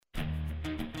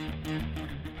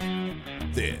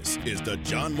This is the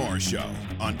John Morris Show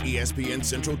on ESPN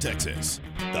Central Texas,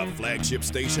 the flagship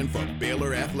station for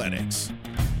Baylor Athletics.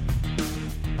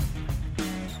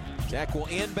 Tech will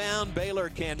inbound. Baylor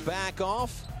can back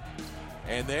off.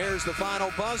 And there's the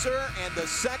final buzzer. And the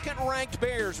second-ranked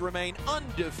Bears remain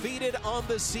undefeated on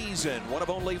the season. One of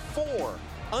only 4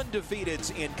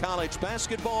 undefeateds in college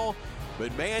basketball.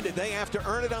 But, man, did they have to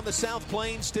earn it on the South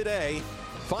Plains today.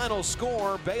 Final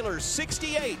score, Baylor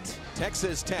 68,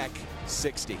 Texas Tech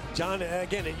 60. John,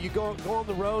 again, you go on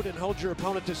the road and hold your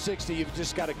opponent to 60, you've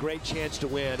just got a great chance to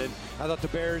win. And I thought the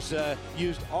Bears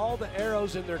used all the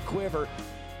arrows in their quiver.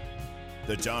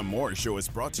 The John Morris Show is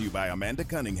brought to you by Amanda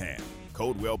Cunningham,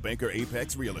 Coldwell Banker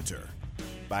Apex Realtor.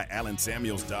 By Allen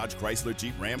Samuels Dodge Chrysler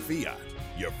Jeep Ram Fiat,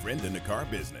 your friend in the car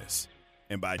business.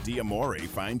 And by Diamore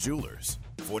Fine Jewelers,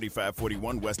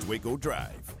 4541 West Waco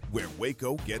Drive, where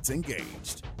Waco gets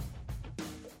engaged.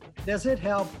 Does it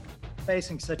help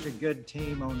facing such a good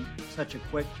team on such a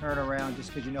quick turnaround just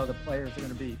because you know the players are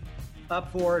going to be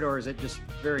up for it, or is it just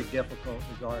very difficult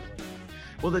regardless?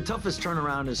 Well, the toughest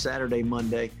turnaround is Saturday,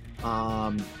 Monday.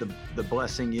 The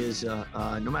blessing is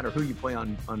no matter who you play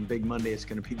on Big Monday, it's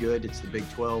going to be good. It's the Big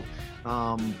 12.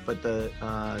 But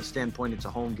the standpoint, it's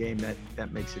a home game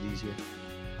that makes it easier.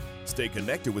 Stay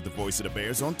connected with the Voice of the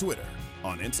Bears on Twitter,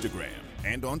 on Instagram,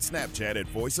 and on Snapchat at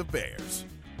Voice of Bears.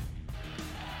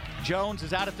 Jones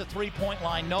is out at the three-point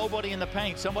line. Nobody in the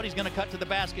paint. Somebody's going to cut to the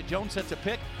basket. Jones sets a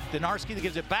pick. Denarski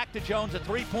gives it back to Jones. A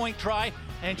three-point try,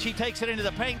 and she takes it into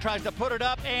the paint, tries to put it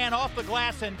up, and off the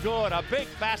glass, and good. A big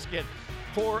basket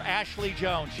for Ashley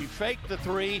Jones. She faked the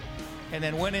three and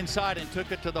then went inside and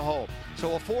took it to the hole.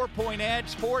 So a 4-point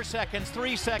edge, 4 seconds,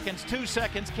 3 seconds, 2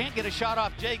 seconds. Can't get a shot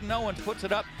off. Jaden Owens puts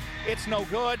it up. It's no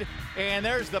good. And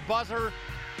there's the buzzer.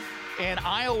 And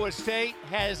Iowa State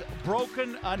has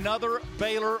broken another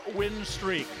Baylor win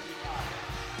streak.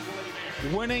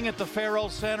 Winning at the Farrell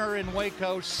Center in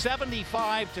Waco,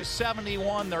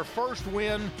 75-71, their first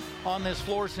win on this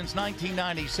floor since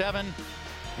 1997.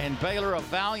 And Baylor, a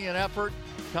valiant effort,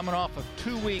 coming off of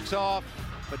 2 weeks off,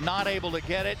 but not able to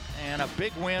get it. And a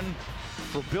big win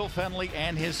for Bill Fenley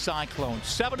and his Cyclones.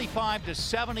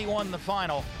 75-71 the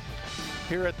final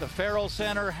here at the Farrell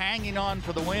Center, hanging on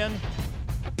for the win.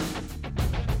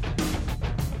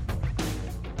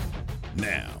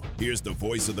 Now, here's the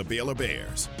voice of the Baylor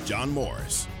Bears, John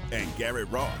Morris and Garrett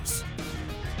Ross.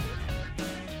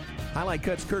 Highlight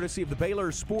cuts courtesy of the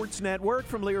Baylor Sports Network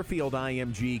from Learfield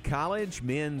IMG College.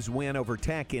 Men's win over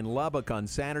Tech in Lubbock on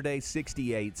Saturday,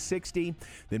 68-60.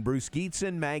 Then Bruce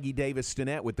Geetson, Maggie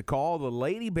Davis-Stinnett with the call. The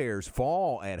Lady Bears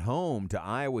fall at home to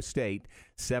Iowa State,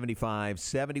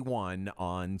 75-71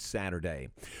 on Saturday.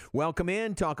 Welcome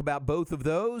in. Talk about both of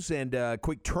those and a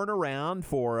quick turnaround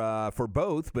for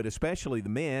both, but especially the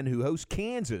men who host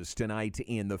Kansas tonight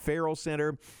in the Farrell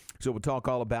Center. So we'll talk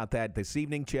all about that this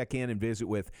evening. Check in and visit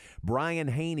with Brian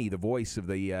Hanni, the voice of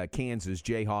the Kansas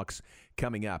Jayhawks,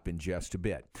 coming up in just a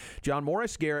bit. John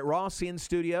Morris, Garrett Ross in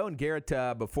studio. And Garrett,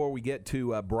 before we get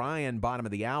to Brian, bottom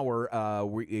of the hour,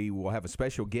 we will have a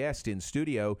special guest in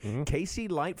studio. KC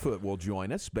Lightfoot will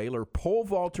join us, Baylor pole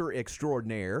vaulter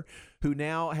extraordinaire, who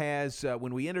now has,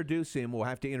 when we introduce him, we'll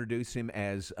have to introduce him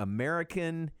as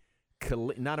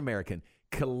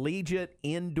collegiate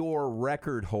indoor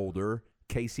record holder,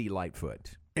 KC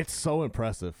Lightfoot. It's so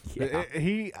impressive. Yeah.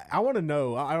 I want to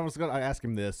know, I was going to ask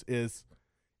him this,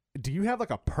 do you have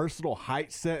like a personal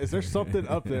height set? Is there something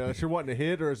up there that you're wanting to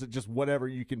hit, or is it just whatever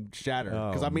you can shatter?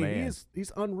 Because,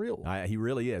 he's unreal. He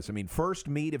really is. First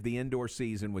meet of the indoor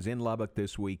season was in Lubbock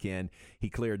this weekend. He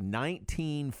cleared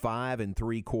 19 5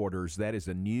 3/4. That is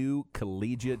a new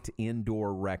collegiate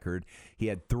indoor record. He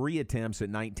had 3 attempts at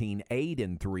 19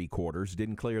 8 3/4.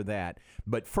 Didn't clear that.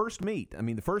 But the first meet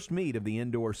of the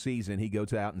indoor season, he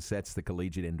goes out and sets the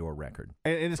collegiate indoor record.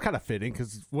 And it's kind of fitting,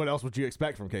 because what else would you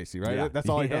expect from Casey, right? Yeah. That's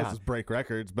all he does is break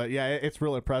records. But yeah, it's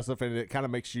real impressive, and it kind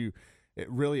of makes you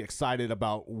really excited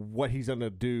about what he's going to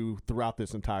do throughout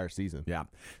this entire season. Yeah.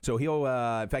 So he'll,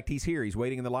 in fact, he's here. He's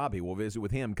waiting in the lobby. We'll visit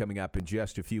with him coming up in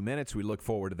just a few minutes. We look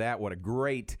forward to that. What a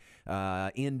great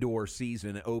indoor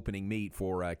season opening meet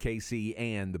for KC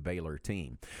and the Baylor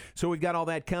team. So we've got all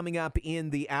that coming up in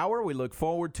the hour. We look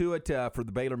forward to it for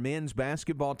the Baylor men's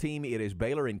basketball team. It is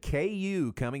Baylor and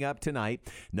KU coming up tonight.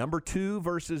 Number 2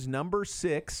 versus number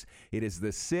 6. It is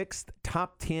the 6th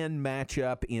top 10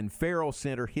 matchup in Farrell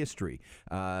Center history.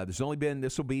 This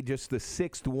will be just the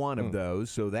 6th one of those,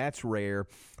 so that's rare.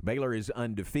 Baylor is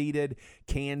undefeated.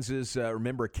 Kansas,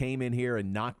 remember, came in here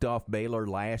and knocked off Baylor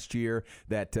last year.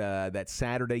 That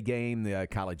Saturday game, the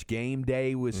College Game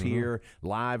Day was here,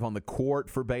 live on the court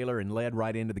for Baylor, and led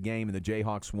right into the game, and the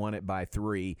Jayhawks won it by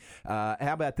 3. How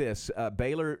about this?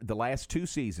 Baylor, the last 2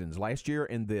 seasons, last year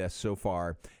and this so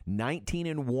far,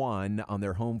 19-1 on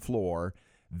their home floor.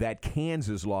 That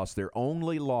Kansas lost, their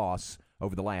only loss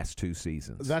over the last 2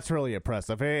 seasons. That's really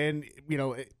impressive. And,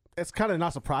 it's kind of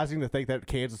not surprising to think that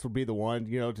Kansas would be the one,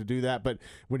 to do that. But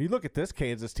when you look at this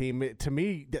Kansas team, to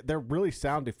me, they're really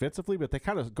sound defensively, but they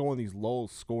kind of go in these low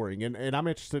scoring. And I'm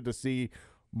interested to see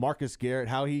Marcus Garrett,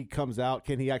 how he comes out.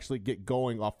 Can he actually get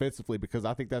going offensively? Because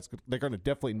I think they're going to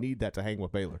definitely need that to hang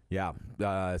with Baylor. Yeah.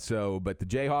 But the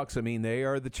Jayhawks, they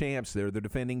are the champs. They're the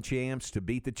defending champs. To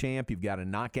beat the champ, you've got to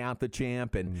knock out the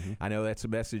champ. And I know that's a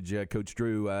message Coach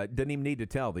Drew doesn't even need to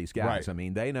tell these guys.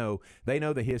 Right. They know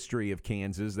the history of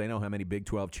Kansas. They know how many Big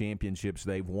 12 championships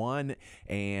they've won,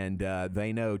 and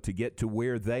they know to get to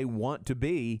where they want to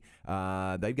be,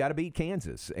 they've got to beat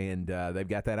Kansas, and they've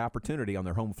got that opportunity on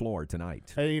their home floor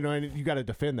tonight. And you got to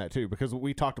defend that too, because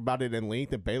we talked about it in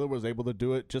length, and Baylor was able to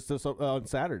do it just this on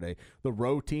Saturday. The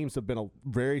road teams have been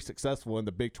very successful in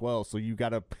the Big 12, so you got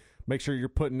to make sure you're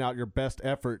putting out your best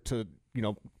effort to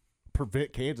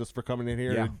prevent Kansas from coming in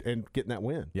here and getting that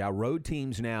win. Yeah, road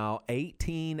teams now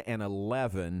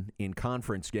 18-11 in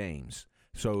conference games.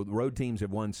 So the road teams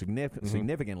have won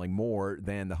significantly more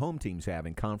than the home teams have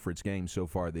in conference games so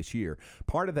far this year.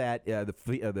 Part of that,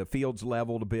 the field's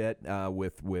leveled a bit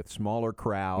with smaller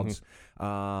crowds.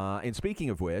 And speaking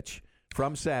of which,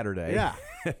 from Saturday,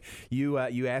 you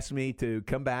asked me to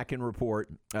come back and report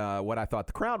what I thought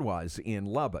the crowd was in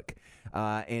Lubbock.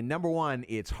 And number one,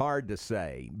 it's hard to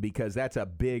say because that's a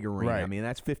big arena. Right.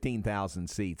 That's 15,000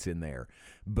 seats in there.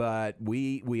 But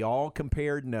we all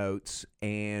compared notes,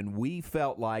 and we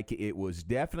felt like it was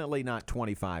definitely not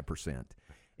 25%.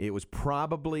 It was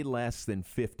probably less than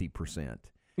 50%.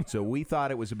 So we thought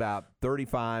it was about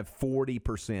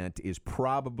 35-40% is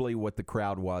probably what the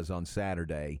crowd was on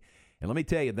Saturday. And let me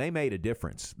tell you, they made a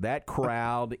difference. That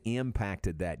crowd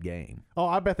impacted that game. Oh,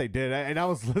 I bet they did. And I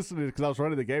was listening because I was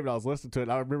running the game, and I was listening to it.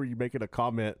 And I remember you making a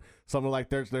comment, something like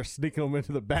they're sneaking them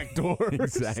into the back door.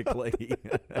 Exactly.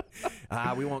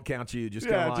 We won't count you. Just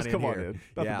come on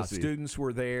in. Students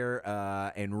were there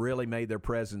and really made their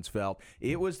presence felt.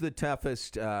 It was the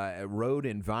toughest road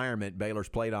environment Baylor's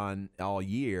played on all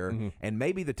year, and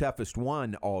maybe the toughest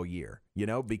one all year.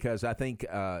 Because I think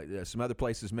some other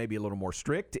places may be a little more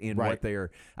strict in what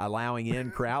they're allowing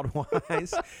in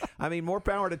crowd-wise. More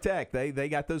power to Tech. They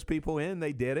got those people in.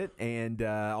 They did it, and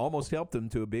almost helped them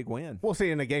to a big win. Well, see,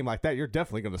 in a game like that, you're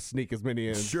definitely going to sneak as many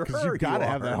in. Sure, you got to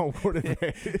have that home court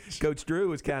advantage. Coach Drew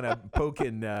was kind of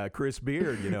poking Chris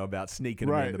Beard, about sneaking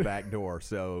them in the back door.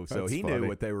 So he knew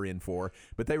what they were in for.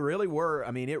 But they really were.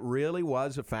 It really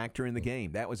was a factor in the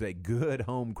game. That was a good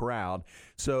home crowd.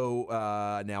 So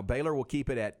now Baylor will keep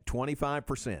it at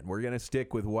 25%. We're going to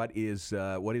stick with what is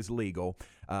legal,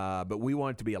 but we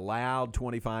want it to be allowed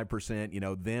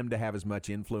 25%. Them to have as much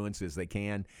influence as they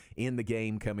can in the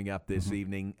game coming up this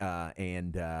evening.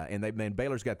 And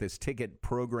Baylor's got this ticket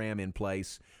program in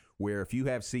place where if you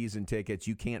have season tickets,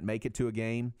 you can't make it to a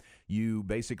game, you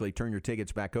basically turn your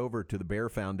tickets back over to the Bear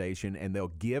Foundation, and they'll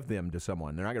give them to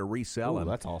someone. They're not going to resell them.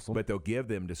 That's awesome. But they'll give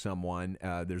them to someone.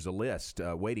 There's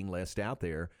a waiting list out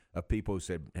there of people who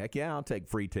said, heck yeah, I'll take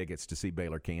free tickets to see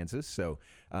Baylor, Kansas. So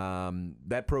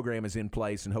that program is in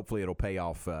place, and hopefully it'll pay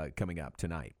off coming up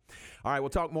tonight. All right, we'll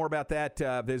talk more about that.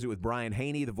 Visit with Brian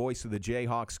Hanni, the voice of the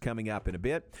Jayhawks, coming up in a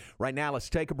bit. Right now, let's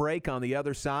take a break. On the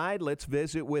other side, let's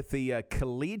visit with the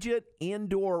collegiate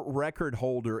indoor record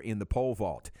holder in the pole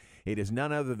vault. It is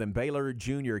none other than Baylor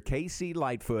junior KC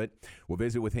Lightfoot. We'll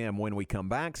visit with him when we come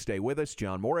back. Stay with us.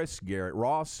 John Morris, Garrett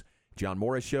Ross. John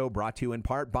Morris Show brought to you in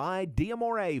part by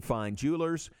D'Amore Fine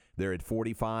Jewelers. They're at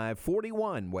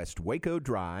 4541 West Waco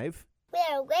Drive.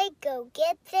 Where Waco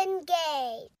gets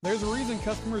engaged. There's a reason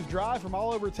customers drive from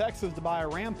all over Texas to buy a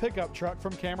Ram pickup truck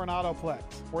from Cameron Autoplex,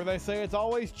 where they say it's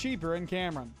always cheaper in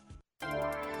Cameron.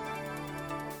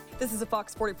 This is a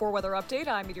Fox 44 weather update.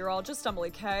 I'm meteorologist Emily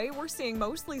Kay. We're seeing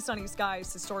mostly sunny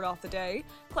skies to start off the day.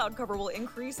 Cloud cover will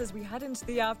increase as we head into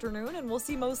the afternoon, and we'll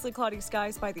see mostly cloudy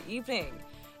skies by the evening.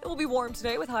 It will be warm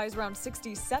today with highs around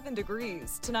 67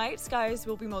 degrees. Tonight, skies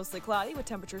will be mostly cloudy with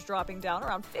temperatures dropping down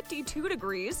around 52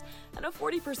 degrees and a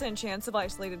 40% chance of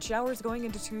isolated showers going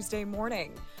into Tuesday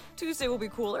morning. Tuesday will be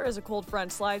cooler as a cold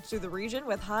front slides through the region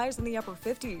with highs in the upper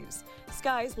 50s.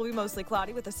 Skies will be mostly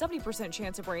cloudy with a 70%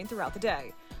 chance of rain throughout the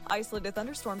day. Isolated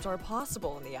thunderstorms are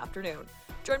possible in the afternoon.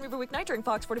 Join me every weeknight during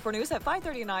Fox 44 News at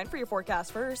 5:30 and 9 for your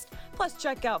forecast first. Plus,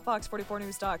 check out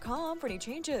fox44news.com for any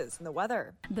changes in the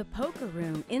weather. The Poker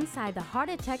Room inside the Heart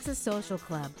of Texas Social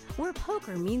Club, where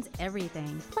poker means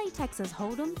everything. Play Texas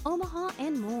Hold'em, Omaha,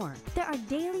 and more. There are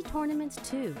daily tournaments,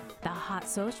 too. The Hot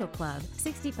Social Club,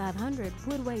 6500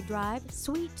 Woodway Drive,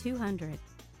 Suite 200.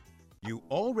 You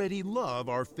already love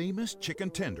our famous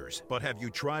chicken tenders, but have you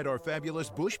tried our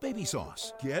fabulous Bush Baby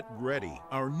sauce? Get ready.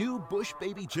 Our new Bush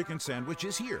Baby chicken sandwich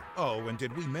is here. Oh, and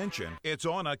did we mention it's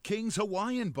on a King's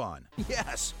Hawaiian bun?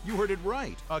 Yes, you heard it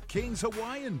right. A King's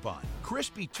Hawaiian bun.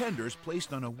 Crispy tenders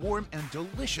placed on a warm and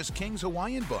delicious King's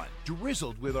Hawaiian bun,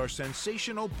 drizzled with our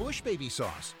sensational Bush Baby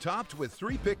sauce, topped with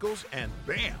 3 pickles, and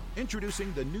bam!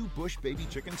 Introducing the new Bush Baby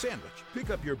chicken sandwich.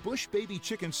 Pick up your Bush Baby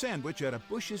chicken sandwich at a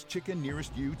Bush's Chicken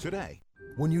nearest you today.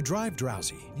 When you drive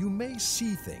drowsy, you may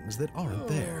see things that aren't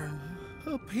there.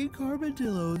 A pink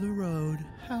armadillo in the road.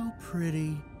 How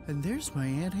pretty. And there's my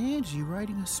Aunt Angie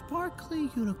riding a sparkly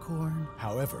unicorn.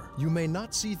 However, you may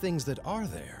not see things that are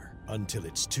there until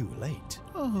it's too late.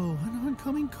 Oh, an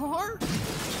oncoming car?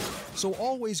 So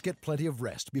always get plenty of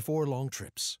rest before long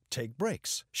trips. Take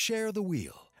breaks, share the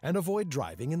wheel, and avoid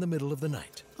driving in the middle of the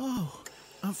night. Oh,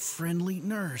 a friendly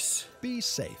nurse. Be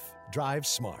safe. Drive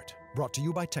smart. Brought to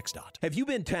you by TxDOT. Have you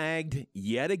been tagged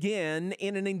yet again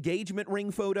in an engagement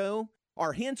ring photo?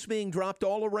 Are hints being dropped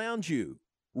all around you?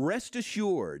 Rest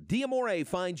assured, D'Amore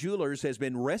Fine Jewelers has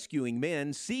been rescuing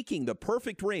men seeking the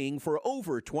perfect ring for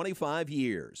over 25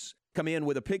 years. Come in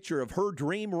with a picture of her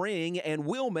dream ring and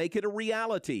we'll make it a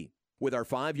reality. With our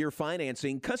 5-year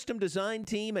financing, custom design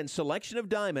team, and selection of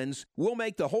diamonds, we'll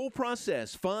make the whole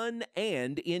process fun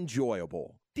and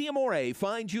enjoyable. D'Amore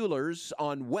Fine Jewelers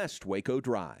on West Waco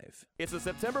Drive. It's a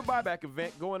September buyback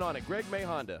event going on at Greg May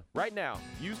Honda. Right now,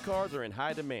 used cars are in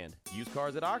high demand. Used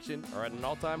cars at auction are at an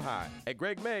all-time high. At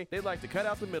Greg May, they like to cut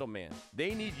out the middleman.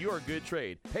 They need your good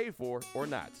trade, paid for or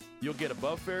not. You'll get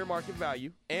above fair market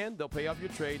value, and they'll pay off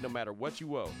your trade no matter what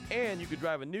you owe. And you could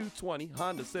drive a new 20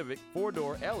 Honda Civic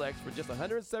 4-door LX for just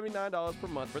 $179 per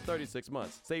month for 36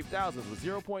 months. Save thousands with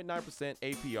 0.9%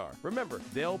 APR. Remember,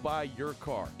 they'll buy your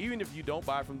car, even if you don't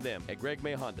buy from them at Greg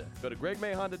May Honda. Go to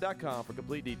gregmayhonda.com for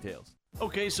complete details.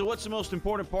 Okay, so what's the most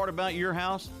important part about your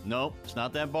house? Nope, it's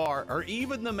not that bar or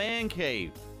even the man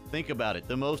cave. Think about it.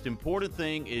 The most important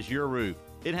thing is your roof.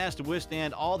 It has to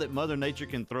withstand all that Mother Nature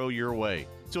can throw your way.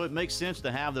 So it makes sense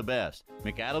to have the best.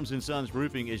 McAdams & Sons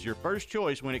Roofing is your first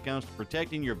choice when it comes to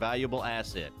protecting your valuable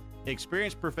asset.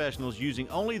 Experienced professionals using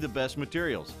only the best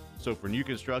materials. So for new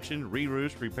construction,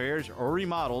 re-roofs, repairs, or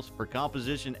remodels for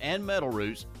composition and metal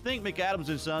roofs, think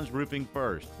McAdams & Sons Roofing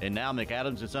first. And now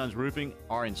McAdams & Sons Roofing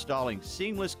are installing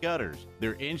seamless gutters.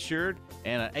 They're insured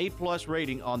and an A+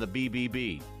 rating on the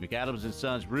BBB. McAdams &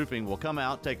 Sons Roofing will come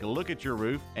out, take a look at your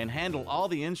roof, and handle all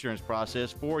the insurance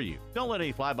process for you. Don't let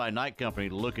any fly-by-night company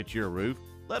look at your roof.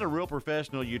 Let a real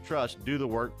professional you trust do the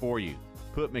work for you.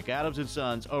 Put McAdams &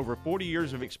 Sons over 40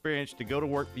 years of experience to go to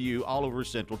work for you all over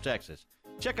Central Texas.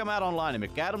 Check them out online at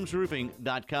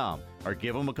McAdamsRoofing.com or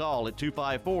give them a call at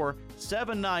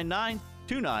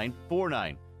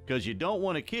 254-799-2949 because you don't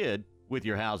want a kid with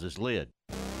your house's lid.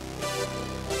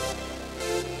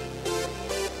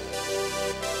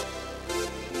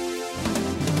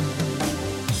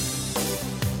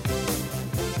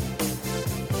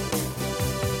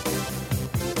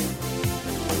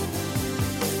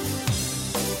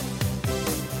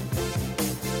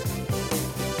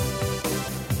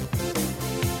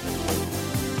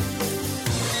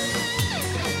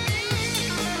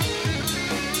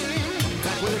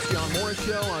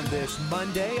 This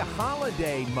Monday, a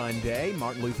holiday Monday,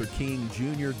 Martin Luther King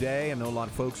Jr. Day. I know a lot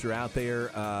of folks are out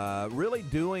there really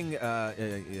doing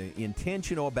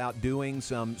intentional about doing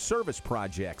some service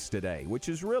projects today, which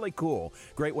is really cool.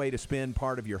 Great way to spend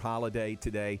part of your holiday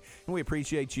today. And we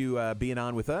appreciate you being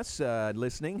on with us,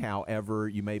 listening, however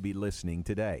you may be listening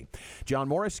today. John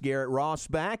Morris, Garrett Ross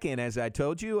back, and as I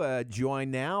told you,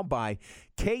 joined now by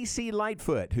KC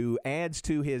Lightfoot, who adds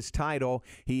to his title.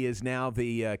 He is now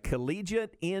the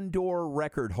collegiate indoor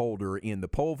record holder in the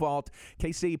pole vault.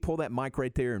 KC, pull that mic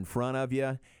right there in front of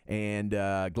you, and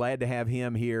glad to have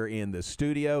him here in the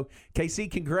studio.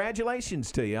 KC,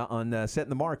 congratulations to you on setting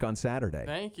the mark on Saturday.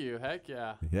 Thank you. Heck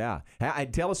yeah. Yeah.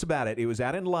 Tell us about it. It was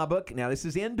out in Lubbock. Now, this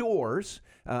is indoors,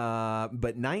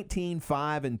 but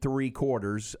 19.5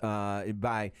 3/4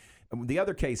 by the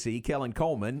other KC, Kellen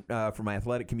Coleman from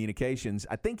Athletic Communications.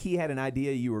 I think he had an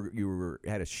idea you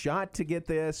had a shot to get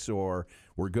this, or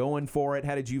were going for it.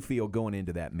 How did you feel going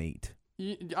into that meet?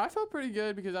 I felt pretty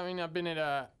good because I've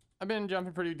been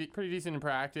jumping pretty decent in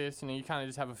practice, and you kind of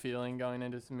just have a feeling going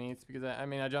into some meets because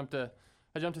I jumped a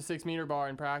 6 meter bar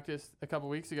in practice a couple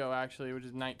weeks ago actually, which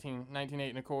is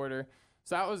 19.8 1/4.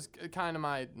 So that was kind of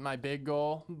my big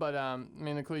goal. But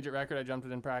the collegiate record, I jumped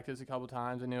it in practice a couple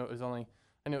times. I knew it was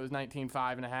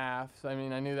 19.5 1/2. So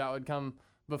I knew that would come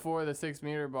before the 6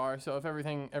 meter bar. So if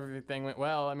everything went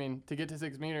well, to get to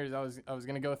 6 meters, I was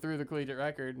going to go through the collegiate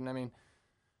record. And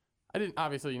I didn't.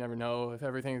 Obviously, you never know if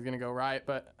everything's going to go right.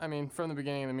 But from the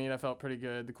beginning of the meet, I felt pretty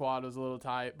good. The quad was a little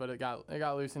tight, but it got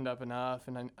loosened up enough,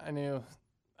 and I knew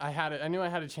I had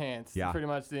a chance. Yeah. Pretty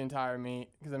much the entire meet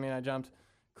because I jumped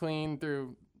clean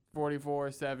through 44,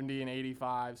 70, and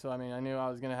 85. So I knew I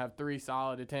was going to have 3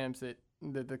 solid attempts at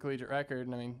the collegiate record,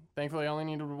 and thankfully I only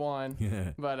needed 1.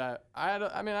 Yeah. But I had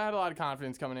a lot of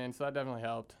confidence coming in, so that definitely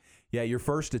helped. Yeah, your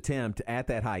first attempt at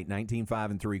that height,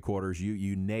 19.5 3/4,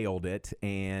 you nailed it.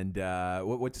 And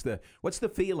what's the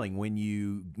feeling when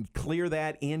you clear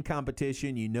that in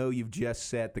competition? You know you've just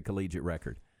set the collegiate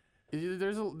record.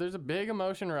 There's a big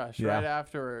emotion rush right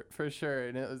after, for sure,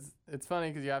 and it's funny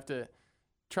because you have to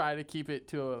try to keep it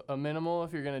to a minimal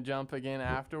if you're going to jump again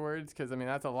afterwards, because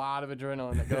that's a lot of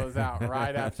adrenaline that goes out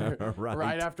right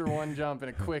after one jump in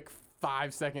a quick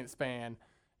 5-second span.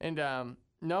 And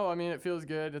no, it feels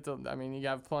good. You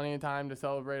have plenty of time to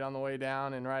celebrate on the way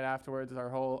down, and right afterwards our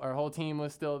whole team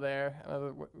was still there.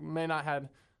 May not had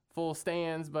full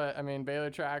stands, but Baylor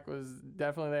track was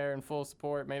definitely there in full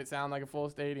support. Made it sound like a full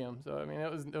stadium. So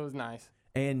it was nice.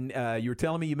 And you were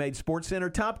telling me you made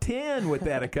SportsCenter top 10 with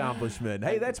that accomplishment.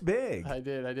 Hey, that's big. I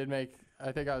did make.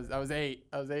 I think I was 8.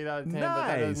 I was 8 out of 10, nice. But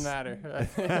that doesn't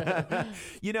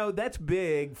matter. That's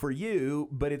big for you,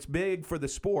 but it's big for the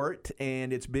sport,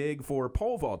 and it's big for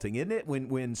pole vaulting, isn't it? When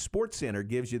SportsCenter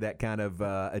gives you that kind of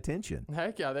attention.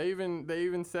 Heck yeah! They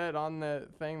even said on the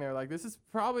thing, they're like, "This is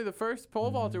probably the first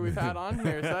pole vaulter we've had on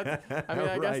here." So that's,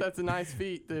 I guess that's a nice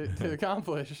feat to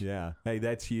accomplish. Yeah. Hey,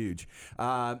 that's huge.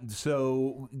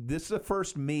 So this is the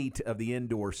first meet of the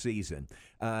indoor season.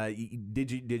 Did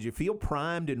you feel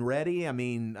primed and ready?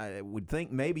 I would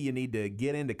think maybe you need to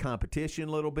get into competition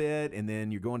a little bit, and then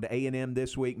you're going to A&M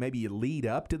this week. Maybe you lead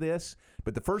up to this,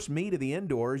 but the first meet of the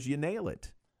indoors, you nail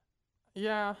it.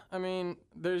 Yeah,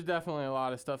 there's definitely a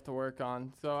lot of stuff to work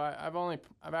on. So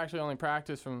I've actually only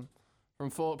practiced from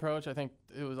full approach. I think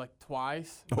it was like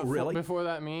twice. Really? Before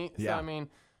that meet. Yeah. So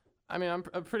I'm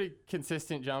a pretty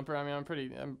consistent jumper. I'm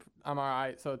all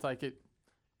right. So it's like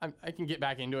I can get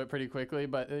back into it pretty quickly,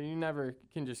 but you never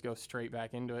can just go straight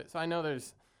back into it. So I know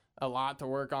there's a lot to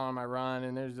work on my run,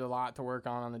 and there's a lot to work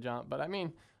on the jump. But I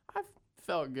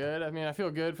felt good. I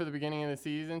feel good for the beginning of the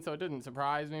season, so it didn't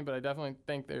surprise me, but I definitely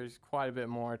think there's quite a bit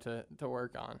more to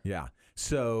work on. Yeah.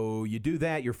 So you do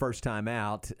that your first time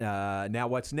out. Now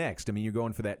what's next? You're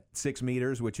going for that 6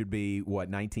 meters, which would be,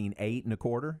 what, 19.8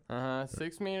 1/4?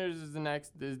 6 meters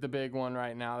is the big one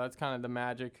right now. That's kind of the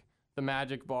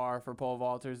magic bar for pole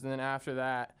vaulters. And then after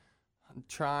that, I'm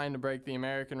trying to break the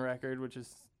American record, which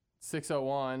is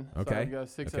 6:01. Okay. So I'd go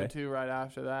 6:02 right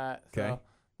after that. Okay.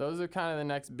 So those are kind of the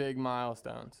next big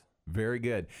milestones. Very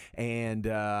good. And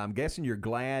I'm guessing you're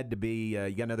glad to be,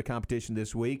 you got another competition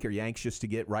this week. Are you anxious to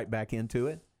get right back into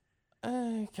it?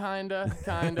 Kinda.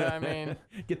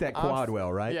 Get that quad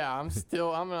well, right? Yeah, I'm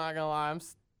not gonna lie, I'm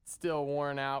still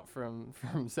worn out from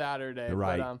Saturday.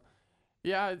 Right. But,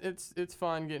 yeah, it's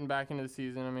fun getting back into the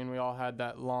season. We all had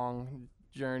that long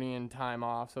journey and time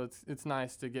off, so it's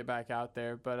nice to get back out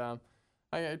there. But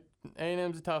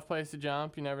A&M's a tough place to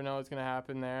jump. You never know what's going to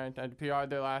happen there. I PR'd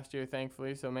there last year,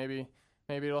 thankfully, so maybe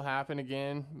it'll happen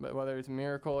again. But whether it's a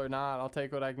miracle or not, I'll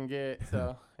take what I can get.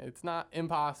 So it's not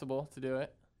impossible to do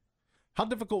it. How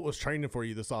difficult was training for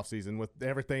you this offseason with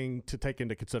everything to take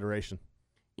into consideration?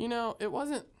 It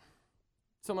wasn't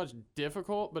so much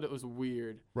difficult, but it was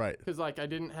weird. Right. Because I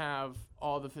didn't have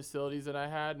all the facilities that I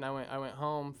had, and I went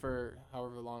home for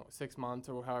however long, 6 months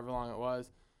or however long it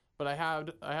was. But I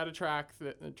had a track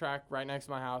right next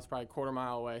to my house, probably a 1/4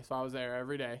 mile away. So I was there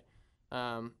every day.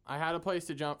 I had a place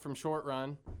to jump from short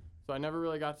run, so So I never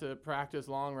really got to practice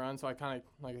long runs. So I kind of,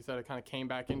 like I said, I kind of came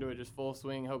back into it just full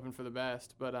swing, hoping for the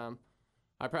best. But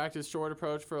I practiced short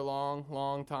approach for a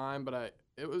long time. But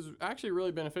it was actually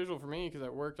really beneficial for me because I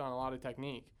worked on a lot of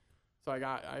technique. So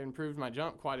I improved my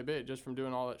jump quite a bit just from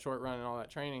doing all that short run and all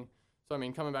that training. So I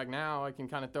mean, coming back now, I can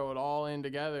kind of throw it all in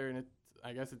together, and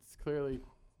I guess it's clearly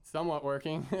somewhat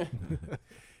working.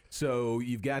 So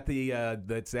you've got the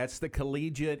that's the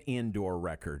collegiate indoor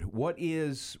record. What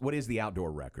is the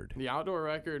outdoor record? The outdoor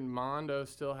record, Mondo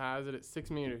still has it at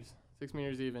 6 meters. 6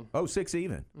 meters even. Oh, 6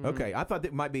 even. Mm-hmm. Okay, I thought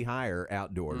that might be higher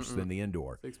outdoors than the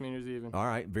indoor. 6 meters even. All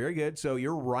right, very good. So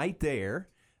you're right there.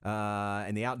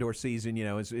 And the outdoor season,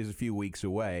 is a few weeks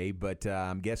away, but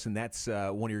I'm guessing that's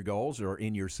one of your goals or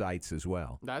in your sights as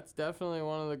well. That's definitely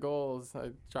one of the goals.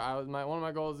 One of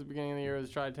my goals at the beginning of the year was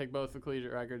to try to take both the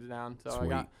collegiate records down. So Sweet. I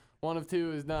got one of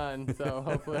two is done, so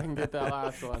hopefully I can get that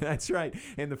last one. That's right.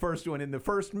 And the first one in the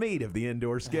first meet of the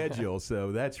indoor schedule,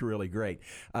 so that's really great.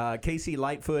 KC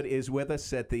Lightfoot is with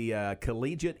us at the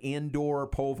collegiate indoor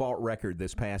pole vault record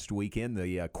this past weekend,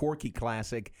 the Corky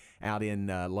Classic out in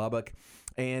Lubbock.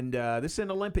 And this is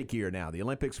an Olympic year now. The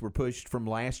Olympics were pushed from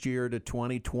last year to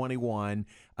 2021.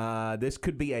 This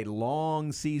could be a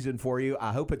long season for you.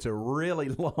 I hope it's a really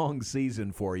long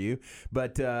season for you.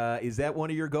 But is that one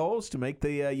of your goals, to make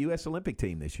the U.S. Olympic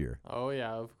team this year? Oh,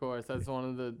 yeah, of course. That's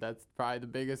that's probably the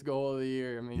biggest goal of the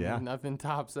year. I mean, nothing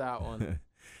tops that one.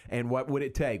 And what would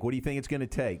it take? What do you think it's going to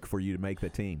take for you to make the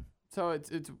team? So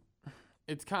it's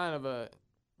kind of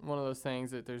one of those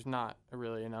things that there's not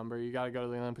really a number. You got to go to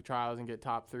the Olympic trials and get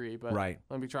top 3. But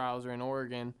Olympic trials are in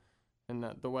Oregon, and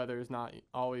the weather is not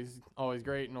always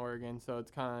great in Oregon. So it's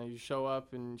kind of, you show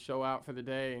up and show out for the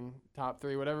day, and top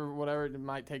 3, whatever. It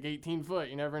might take 18 foot.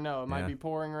 You never know. It might be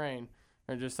pouring rain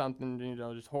or just something,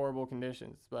 just horrible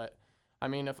conditions. But I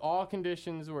mean, if all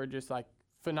conditions were just like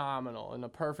phenomenal in a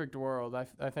perfect world, I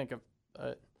think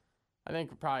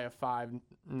probably a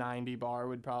 590 bar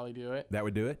would probably do it. That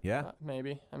would do it, yeah.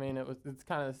 Maybe. I mean, it's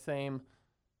kind of the same.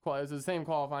 It was the same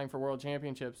qualifying for World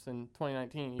Championships in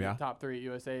 2019. You had top 3 at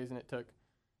USA's, and it took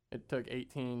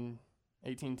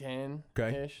 1810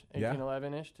 ish,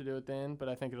 1811 ish to do it then. But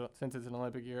I think since it's an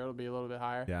Olympic year, it'll be a little bit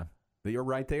higher. Yeah, but you're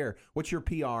right there. What's your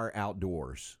PR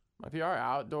outdoors? My PR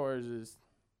outdoors is.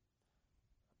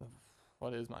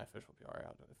 What is my official PR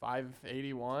outdoor?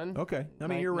 581. Okay. I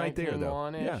mean, you're right there, though.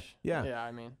 Yeah. Yeah,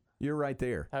 I mean. You're right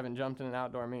there. Haven't jumped in an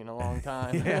outdoor meet in a long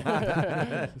time.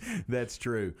 That's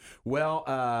true. Well,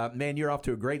 man, you're off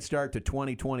to a great start to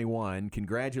 2021.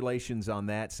 Congratulations on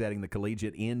that, setting the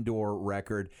collegiate indoor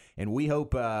record. And we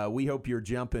hope you're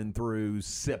jumping through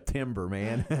September,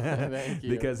 man. Thank you.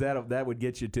 Because that would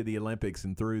get you to the Olympics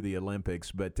and through the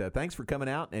Olympics. But thanks for coming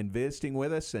out and visiting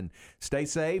with us. And stay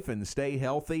safe and stay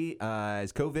healthy.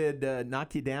 Has COVID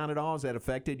knocked you down at all? Has that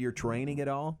affected your training at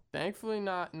all? Thankfully,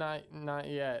 not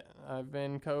yet. I've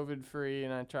been COVID-free,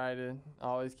 and I try to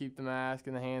always keep the mask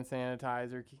and the hand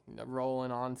sanitizer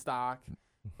rolling on stock.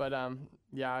 But,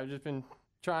 I've just been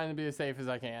trying to be as safe as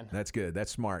I can. That's good.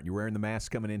 That's smart. You're wearing the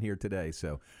mask coming in here today,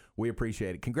 so we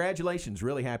appreciate it. Congratulations.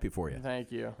 Really happy for you.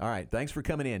 Thank you. All right. Thanks for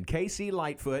coming in. KC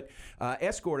Lightfoot,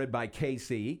 escorted by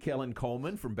KC, Kellen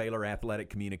Coleman from Baylor Athletic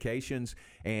Communications.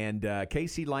 And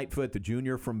KC Lightfoot, the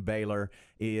junior from Baylor,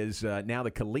 is now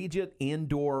the collegiate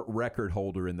indoor record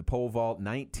holder in the pole vault,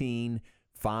 19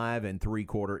 5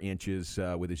 3/4 inches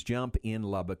with his jump in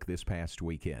Lubbock this past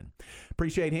weekend.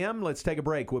 Appreciate him. Let's take a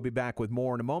break. We'll be back with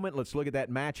more in a moment. Let's look at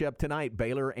that matchup tonight,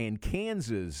 Baylor and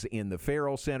Kansas in the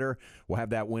Farrell Center. We'll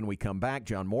have that when we come back.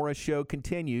 John Morris Show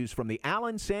continues from the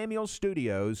Allen Samuels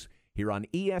Studios here on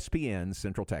ESPN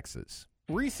Central Texas.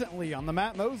 Recently on the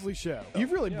Matt Mosley Show,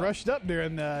 you've really brushed up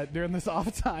during this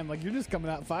off time. Like, you're just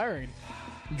coming out firing,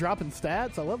 dropping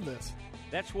stats. I love this.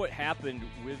 That's what happened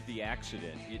with the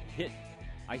accident.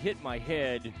 I hit my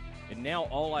head, and now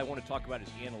all I want to talk about is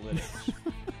analytics.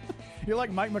 You're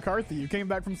like Mike McCarthy. You came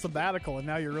back from sabbatical, and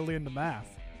now you're really into math.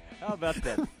 How about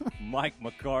that, Mike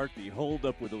McCarthy? Hold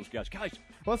up with those guys. Guys,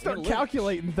 let's start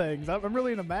calculating things. I'm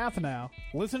really into math now.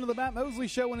 Listen to the Matt Mosley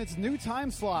Show in its new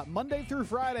time slot, Monday through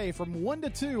Friday from 1 to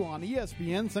 2 on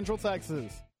ESPN Central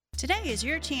Texas. Today is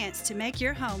your chance to make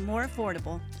your home more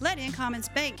affordable. Let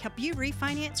Incommons Bank help you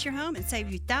refinance your home and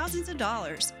save you thousands of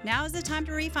dollars. Now is the time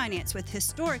to refinance with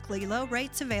historically low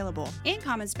rates available.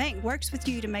 Incommons Bank works with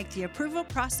you to make the approval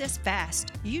process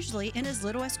fast, usually in as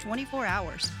little as 24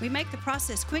 hours. We make the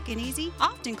process quick and easy,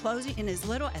 often closing in as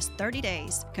little as 30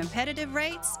 days. Competitive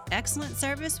rates, excellent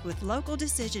service with local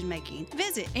decision making.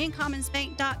 Visit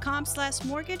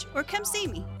incommonsbank.com/mortgage or come see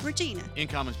me, Regina.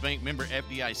 Incommons Bank, member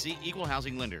FDIC, equal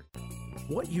housing lender.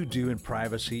 What you do in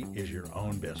privacy is your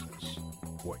own business.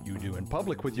 What you do in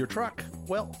public with your truck,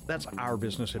 well, that's our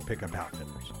business at Pickup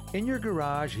Outfitters. In your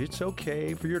garage, it's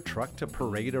okay for your truck to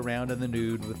parade around in the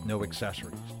nude with no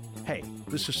accessories. Hey,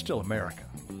 this is still America.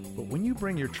 But when you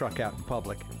bring your truck out in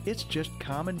public, it's just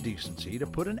common decency to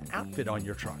put an outfit on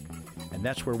your truck. And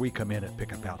that's where we come in at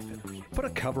Pickup Outfitters. Put a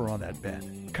cover on that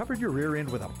bed. Cover your rear end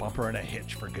with a bumper and a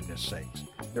hitch, for goodness sakes.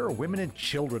 There are women and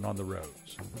children on the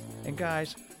roads. And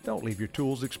guys, don't leave your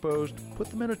tools exposed.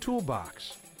 Put them in a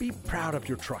toolbox. Be proud of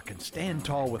your truck and stand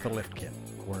tall with a lift kit.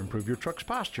 Or improve your truck's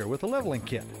posture with a leveling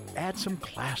kit. Add some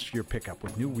class to your pickup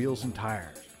with new wheels and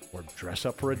tires. Or dress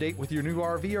up for a date with your new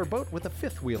RV or boat with a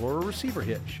fifth wheel or a receiver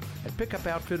hitch. At Pickup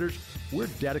Outfitters, we're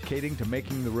dedicating to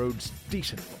making the roads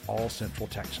decent for all Central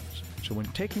Texans. So when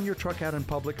taking your truck out in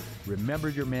public, remember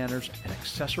your manners and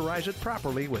accessorize it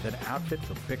properly with an outfit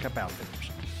from Pickup Outfitters.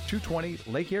 220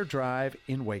 Lake Air Drive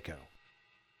in Waco.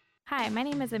 Hi, my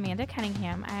name is Amanda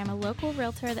Cunningham. I am a local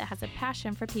realtor that has a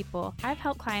passion for people. I've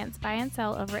helped clients buy and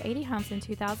sell over 80 homes in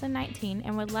 2019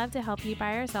 and would love to help you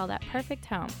buy or sell that perfect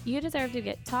home. You deserve to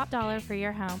get top dollar for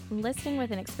your home. Listing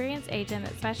with an experienced agent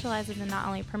that specializes in not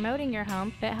only promoting your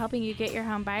home, but helping you get your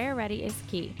home buyer ready is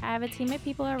key. I have a team of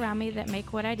people around me that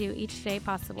make what I do each day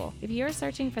possible. If you are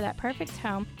searching for that perfect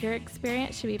home, your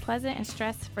experience should be pleasant and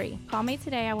stress-free. Call me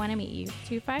today. I want to meet you.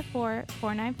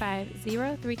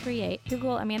 254-495-0338.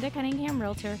 Google Amanda Cunningham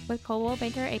Realtor with Coldwell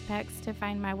Banker Apex to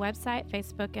find my website,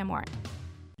 Facebook, and more.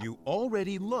 You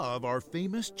already love our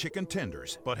famous chicken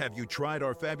tenders, but have you tried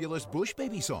our fabulous Bush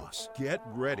Baby sauce? Get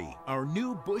ready. Our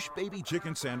new Bush Baby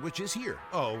chicken sandwich is here.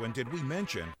 Oh, and did we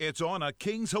mention it's on a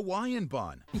King's Hawaiian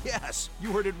bun? Yes,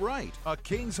 you heard it right. A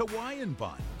King's Hawaiian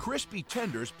bun. Crispy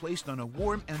tenders placed on a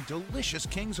warm and delicious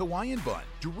King's Hawaiian bun,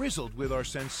 drizzled with our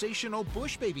sensational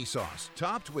Bush Baby sauce,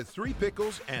 topped with 3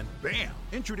 pickles, and bam!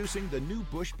 Introducing the new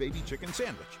Bush Baby chicken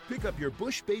sandwich. Pick up your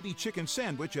Bush Baby chicken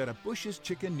sandwich at a Bush's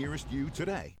Chicken nearest you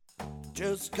today.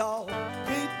 Just call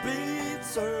BP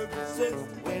Services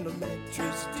when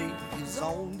electricity is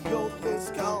on your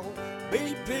list. Call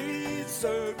BP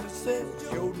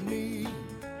Services. Your need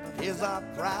is our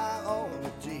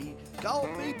priority. Call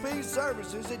BP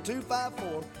Services at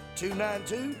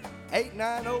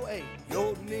 254-292-8908.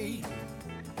 Your need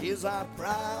is our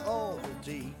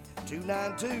priority.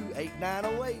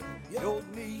 292-8908. Your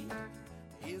need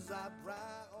is our priority.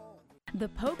 The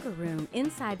Poker Room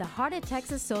inside the Heart of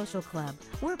Texas Social Club,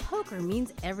 where poker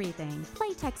means everything.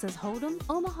 Play Texas Hold'em,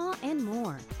 Omaha, and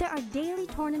more. There are daily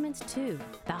tournaments too.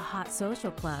 The Hot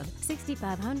Social Club,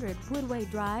 6500 Woodway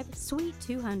Drive, Suite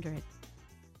 200.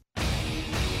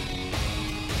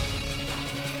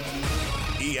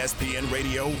 ESPN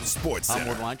Radio Sports Center. I'm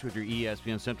Ward Lynch with your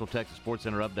ESPN Central Texas Sports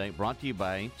Center update, brought to you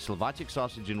by Slovacek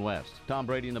Sausage and West. Tom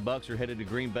Brady and the Bucs are headed to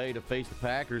Green Bay to face the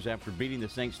Packers after beating the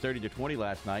Saints 30-20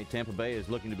 last night. Tampa Bay is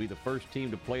looking to be the first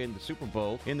team to play in the Super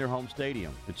Bowl in their home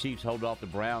stadium. The Chiefs hold off the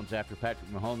Browns after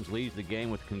Patrick Mahomes leaves the game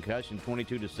with a concussion,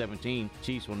 22-17.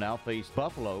 Chiefs will now face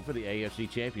Buffalo for the AFC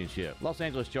Championship. Los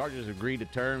Angeles Chargers agreed to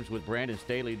terms with Brandon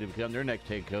Staley to become their next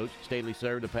head coach. Staley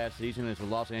served the past season as the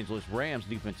Los Angeles Rams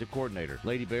defensive coordinator.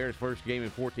 Lady Bears' first game in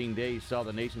 14 days saw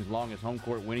the nation's longest home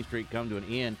court winning streak come to an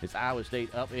end as Iowa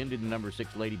State upended the number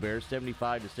 6 Lady Bears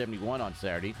 75-71 on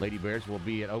Saturday. Lady Bears will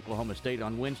be at Oklahoma State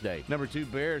on Wednesday. Number 2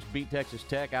 Bears beat Texas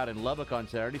Tech out in Lubbock on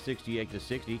Saturday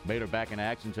 68-60. Baylor back in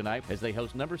action tonight as they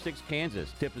host number 6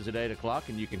 Kansas. Tip is at 8 o'clock,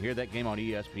 and you can hear that game on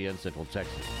ESPN Central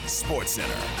Texas. Sports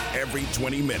Center every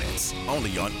 20 minutes,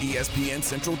 only on ESPN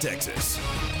Central Texas.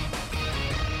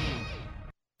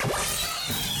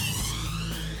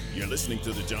 You're listening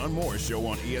to The John Moore Show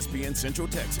on ESPN Central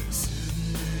Texas.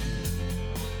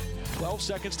 12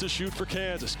 seconds to shoot for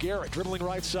Kansas. Garrett dribbling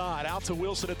right side, out to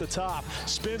Wilson at the top.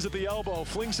 Spins at the elbow,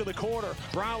 flings to the corner.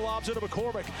 Brown lobs into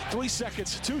McCormick. 3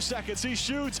 seconds, 2 seconds, he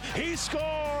shoots, he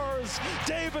scores!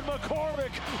 David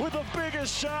McCormick with the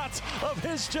biggest shot of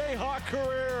his Jayhawk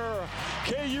career.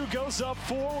 KU goes up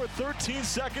 4 with 13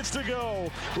 seconds to go.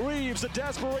 Reeves, a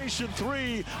desperation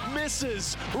 3,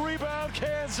 misses. Rebound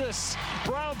Kansas.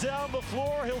 Brown down the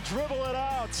floor, he'll dribble it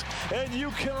out. And you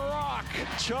can rock.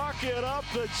 Chalk it up,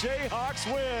 the Jayhawks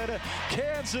win.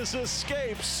 Kansas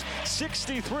escapes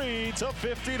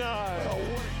 63-59.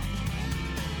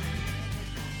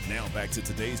 Now back to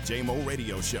today's JMO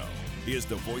Radio Show. Here's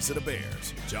the voice of the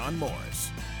Bears, John Morris.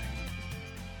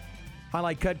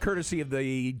 Highlight cut courtesy of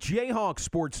the Jayhawk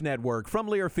Sports Network from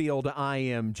Learfield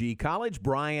IMG College.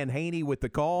 Brian Hanni with the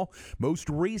call. Most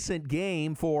recent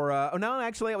game for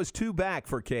it was 2 back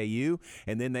for KU,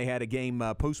 and then they had a game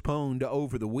postponed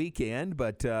over the weekend.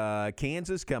 But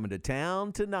Kansas coming to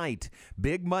town tonight.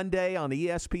 Big Monday on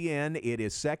ESPN. It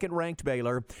is second-ranked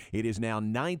Baylor. It is now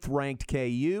 9th-ranked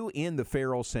KU in the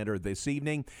Farrell Center this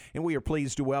evening, and we are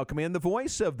pleased to welcome in the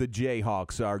voice of the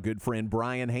Jayhawks. Our good friend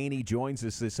Brian Hanni joins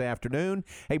us this afternoon.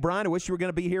 Hey, Brian, I wish you were going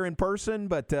to be here in person,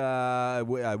 but I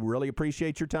really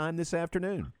appreciate your time this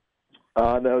afternoon.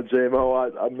 No,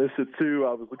 J-Mo, I miss it too.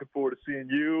 I was looking forward to seeing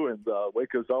you, and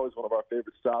Waco's always one of our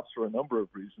favorite stops for a number of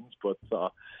reasons, but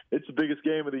it's the biggest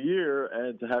game of the year,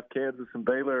 and to have Kansas and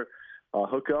Baylor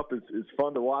hook up is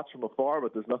fun to watch from afar,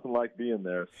 but there's nothing like being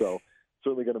there, so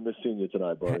certainly going to miss seeing you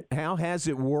tonight, buddy. How has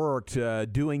it worked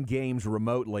doing games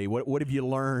remotely? What have you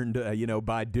learned,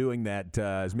 by doing that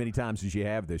as many times as you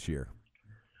have this year?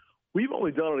 We've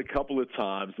only done it a couple of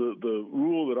times. The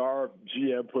rule that our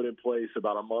GM put in place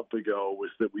about a month ago was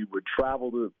that we would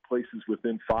travel to places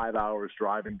within 5 hours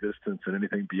driving distance, and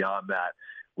anything beyond that,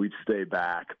 we'd stay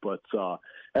back. But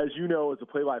as you know, as a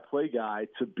play-by-play guy,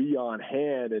 to be on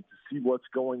hand and to see what's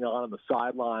going on the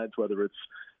sidelines, whether it's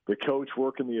the coach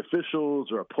working the officials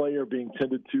or a player being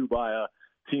tended to by a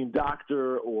team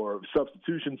doctor or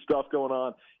substitution stuff going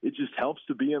on, it just helps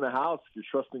to be in the house. If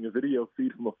you're trusting a video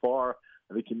feed from afar,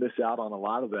 I think you miss out on a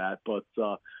lot of that. But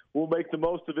we'll make the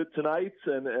most of it tonight,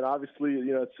 and obviously,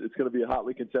 it's going to be a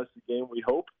hotly contested game, we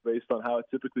hope, based on how it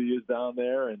typically is down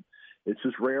there. And it's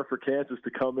just rare for Kansas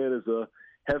to come in as a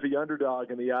heavy underdog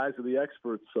in the eyes of the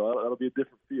experts, so that'll be a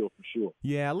different feel for sure.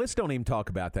 Yeah, let's don't even talk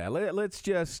about that. Let's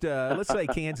just let's say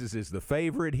Kansas is the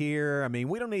favorite here. I mean,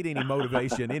 we don't need any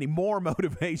motivation, any more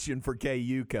motivation for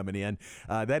KU coming in.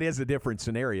 That is a different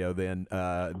scenario than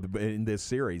in this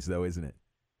series, though, isn't it?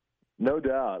 No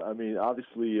doubt. I mean,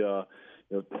 obviously,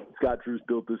 Scott Drew's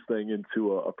built this thing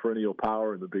into a perennial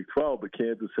power in the Big 12, but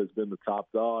Kansas has been the top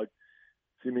dog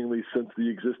seemingly since the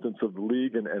existence of the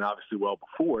league and obviously well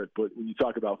before it. But when you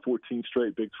talk about 14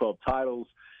 straight Big 12 titles,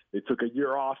 they took a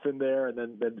year off in there and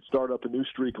then started up a new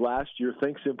streak last year,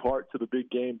 thanks in part to the big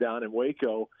game down in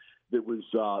Waco that was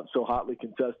so hotly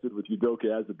contested with Udoka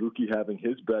Azubuike having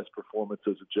his best performance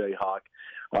as a Jayhawk.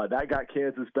 That got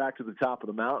Kansas back to the top of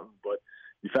the mountain. But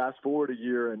you fast forward a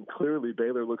year, and clearly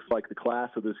Baylor looks like the class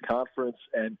of this conference.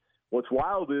 And what's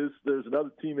wild is there's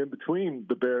another team in between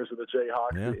the Bears and the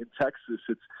Jayhawks in Texas.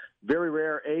 It's very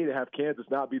rare, A, to have Kansas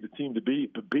not be the team to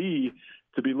beat, but B,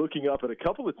 to be looking up at a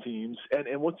couple of teams.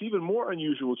 And what's even more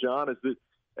unusual, John, is that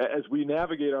as we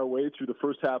navigate our way through the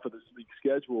first half of this league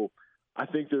schedule, I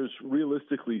think there's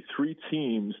realistically 3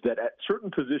 teams that at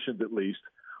certain positions at least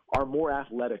are more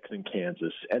athletic than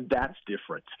Kansas, and that's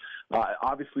different.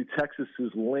 Obviously,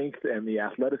 Texas's length and the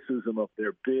athleticism of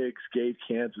their bigs gave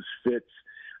Kansas fits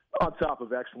on top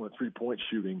of excellent three-point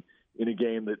shooting in a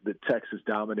game that Texas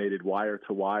dominated wire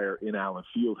to wire in Allen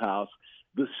Fieldhouse.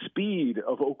 The speed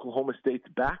of Oklahoma State's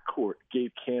backcourt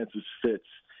gave Kansas fits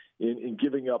in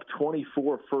giving up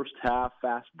 24 first-half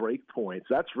fast break points.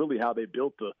 That's really how they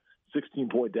built the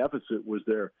 16-point deficit, was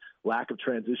their lack of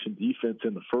transition defense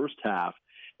in the first half.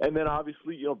 And then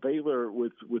obviously, Baylor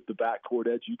with the backcourt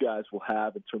edge you guys will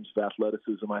have in terms of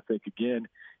athleticism, I think, again,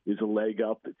 is a leg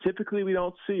up that typically we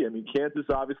don't see. I mean, Kansas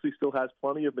obviously still has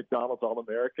plenty of McDonald's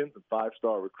All-Americans and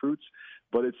 5-star recruits,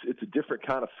 but it's a different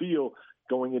kind of feel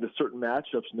going into certain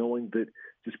matchups, knowing that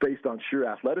just based on sheer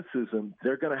athleticism,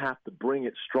 they're going to have to bring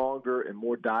it stronger and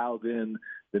more dialed in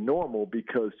than normal,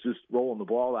 because just rolling the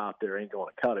ball out there ain't going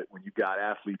to cut it when you've got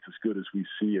athletes as good as we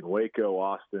see in Waco,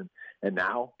 Austin, and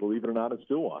now, believe it or not, in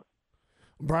Stillwater.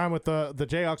 Brian, with the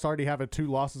Jayhawks already having 2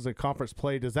 losses in conference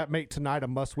play, does that make tonight a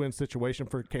must-win situation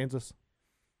for Kansas?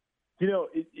 You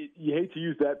hate to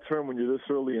use that term when you're this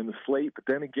early in the slate, but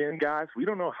then again, guys, we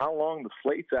don't know how long the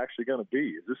slate's actually going to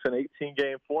be. Is this an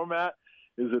 18-game format?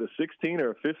 Is it a 16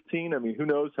 or a 15? I mean, who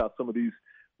knows how some of these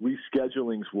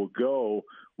reschedulings will go.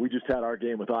 We just had our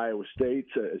game with Iowa State,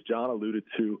 as John alluded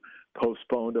to,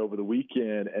 postponed over the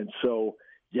weekend. And so,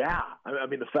 yeah, I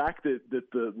mean, the fact that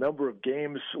the number of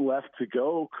games left to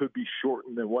go could be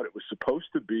shortened than what it was supposed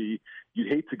to be.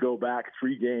 You'd hate to go back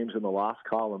 3 games in the loss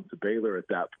column to Baylor at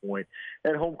that point.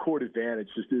 And home court advantage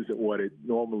just isn't what it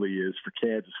normally is for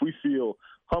Kansas. We feel,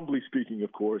 humbly speaking,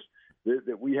 of course,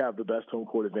 that we have the best home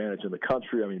court advantage in the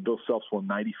country. I mean, Bill Self's won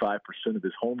 95% of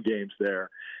his home games there.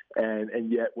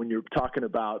 And yet when you're talking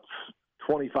about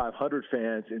 2,500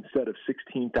 fans instead of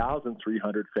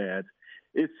 16,300 fans,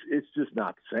 it's just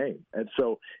not the same. And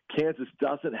so Kansas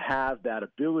doesn't have that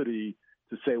ability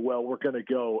to say, well, we're going to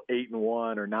go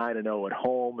 8-1 or 9-0 at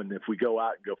home, and if we go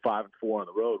out and go 5-4 on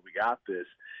the road, we got this.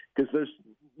 Because there's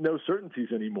no certainties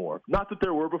anymore. Not that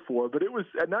there were before, but it was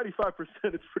at 95%.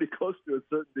 It's pretty close to a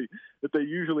certainty that they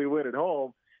usually win at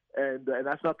home, and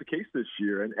that's not the case this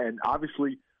year. And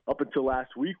obviously, up until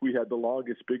last week, we had the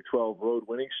longest Big 12 road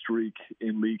winning streak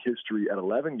in league history at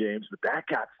 11 games, but that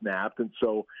got snapped. And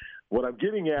so, what I'm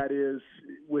getting at is,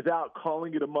 without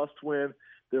calling it a must-win,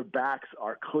 their backs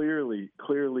are clearly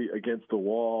against the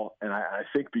wall. And I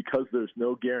think because there's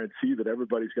no guarantee that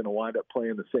everybody's going to wind up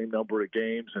playing the same number of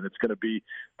games and it's going to be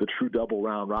the true double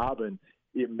round robin,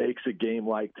 it makes a game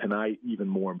like tonight even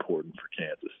more important for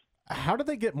Kansas. How do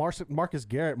they get Marcus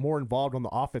Garrett more involved on the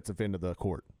offensive end of the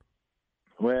court?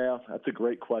 Well, that's a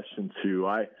great question, too.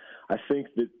 I think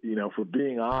that, if we're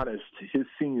being honest, his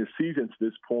senior season to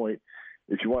this point,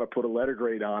 if you want to put a letter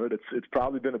grade on it, it's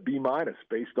probably been a B-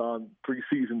 based on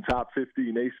preseason top 50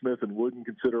 Naismith and Wooden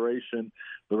consideration,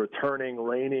 the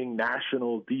reigning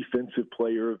national defensive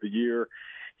player of the year.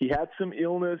 He had some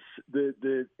illness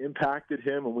that impacted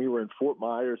him when we were in Fort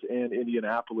Myers and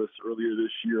Indianapolis earlier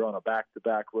this year on a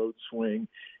back-to-back road swing.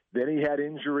 Then he had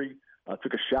injury,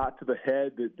 took a shot to the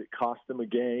head that cost him a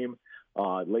game.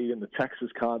 Late in the Texas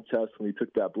contest when he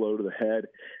took that blow to the head.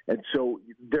 And so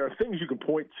there are things you can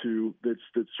point to that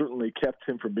certainly kept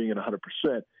him from being at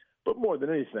 100%. But more than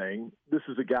anything, this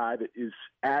is a guy that is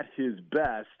at his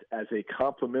best as a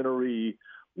complementary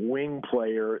wing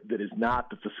player that is not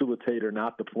the facilitator,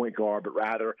 not the point guard, but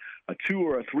rather a 2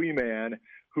 or a 3-man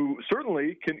who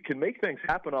certainly can make things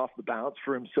happen off the bounce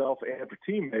for himself and for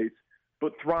teammates,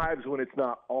 but thrives when it's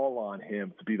not all on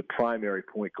him to be the primary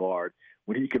point guard,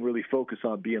 when he can really focus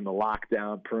on being the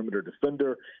lockdown perimeter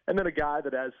defender, and then a guy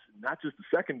that has not just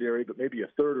a secondary, but maybe a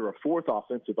third or a fourth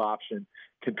offensive option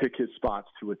can pick his spots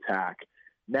to attack.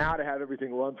 Now to have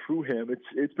everything run through him,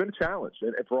 it's been a challenge.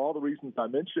 And for all the reasons I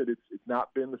mentioned, it's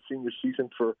not been the senior season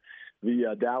for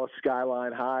the Dallas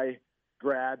Skyline High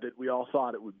grad that we all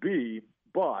thought it would be,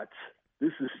 but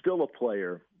this is still a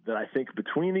player that I think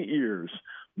between the ears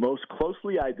most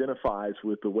closely identifies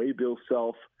with the way Bill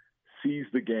Self sees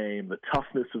the game, the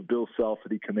toughness of Bill Self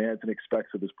that he commands and expects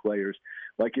of his players.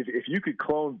 Like if you could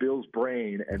clone Bill's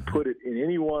brain and put it in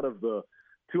any one of the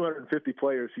 250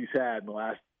 players he's had in the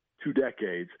last 2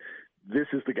 decades, this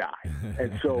is the guy.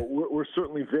 And so we're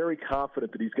certainly very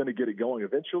confident that he's going to get it going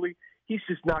eventually. He's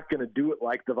just not going to do it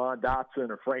like Devon Dotson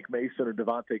or Frank Mason or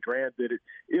Devontae Grant did it.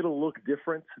 It'll look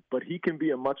different, but he can be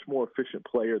a much more efficient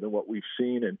player than what we've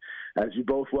seen. And as you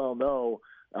both well know,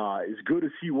 as good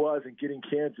as he was in getting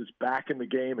Kansas back in the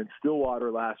game in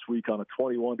Stillwater last week on a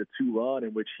 21-2 run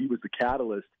in which he was the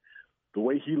catalyst, the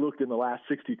way he looked in the last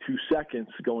 62 seconds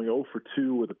going 0 for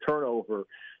 2 with a turnover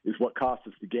is what cost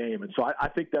us the game. And so I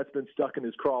think that's been stuck in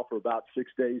his craw for about 6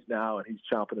 days now, and he's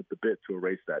chomping at the bit to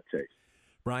erase that taste.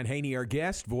 Brian Hanni, our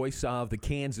guest, voice of the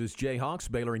Kansas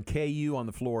Jayhawks, Baylor and KU on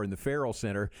the floor in the Farrell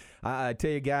Center. I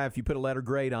tell you, guy, if you put a letter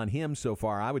grade on him so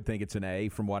far, I would think it's an A.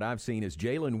 From what I've seen is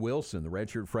Jalen Wilson, the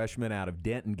redshirt freshman out of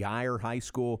Denton Guyer High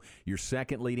School, your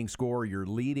second leading scorer, your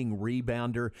leading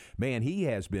rebounder. Man, he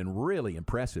has been really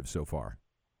impressive so far.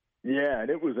 Yeah,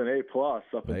 and it was an A-plus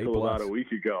up until about a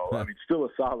week ago. I mean, still a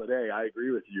solid A, I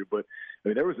agree with you. But, I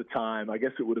mean, there was a time, I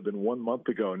guess it would have been 1 month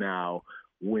ago now,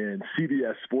 when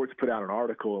CBS Sports put out an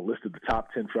article and listed the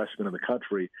top 10 freshmen in the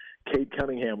country. Cade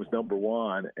Cunningham was number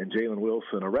 1, and Jalen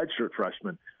Wilson, a redshirt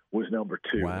freshman, was number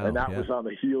 2. Wow, and that was on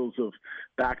the heels of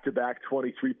back-to-back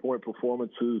 23-point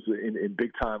performances in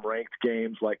big-time ranked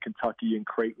games like Kentucky and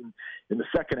Creighton. In the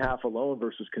second half alone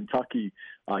versus Kentucky,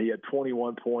 he had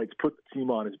 21 points, put the team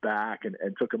on his back, and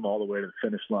took him all the way to the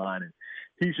finish line. And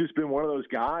he's just been one of those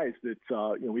guys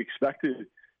that we expected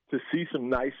to see some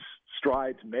nice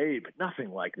strides made, but nothing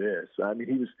like this. I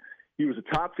mean, he was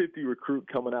a top 50 recruit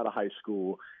coming out of high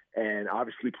school, and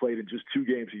obviously played in just 2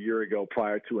 games a year ago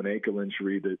prior to an ankle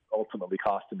injury that ultimately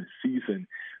cost him his season.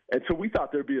 And so we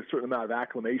thought there'd be a certain amount of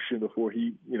acclimation before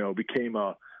he, became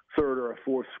a third or a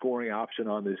fourth scoring option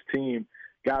on this team.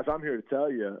 Guys, I'm here to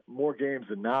tell you, more games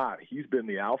than not, he's been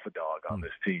the alpha dog on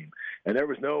this team. And there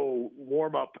was no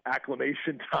warm-up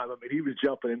acclimation time. I mean, he was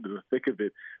jumping into the thick of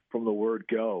it from the word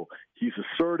go. He's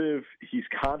assertive. He's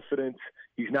confident.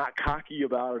 He's not cocky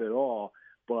about it at all.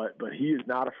 But he is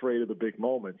not afraid of the big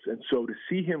moments. And so to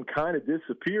see him kind of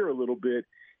disappear a little bit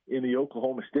in the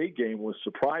Oklahoma State game was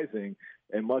surprising.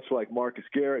 And much like Marcus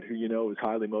Garrett, who is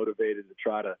highly motivated to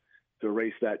try to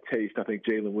erase that taste, I think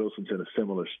Jalen Wilson's in a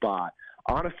similar spot.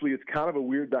 Honestly, it's kind of a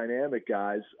weird dynamic,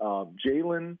 guys.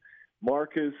 Jalen,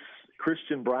 Marcus,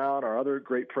 Christian Brown, our other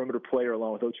great perimeter player,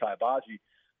 along with Ochai Agbaji,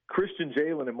 Christian,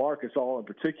 Jalen, and Marcus all in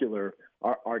particular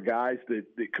are guys that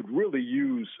could really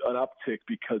use an uptick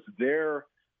because their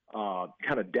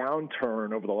kind of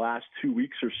downturn over the last 2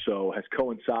 weeks or so has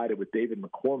coincided with David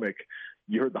McCormick.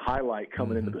 You heard the highlight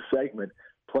coming into the segment,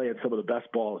 playing some of the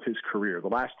best ball of his career. The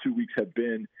last 2 weeks have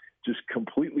been just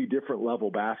completely different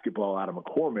level basketball out of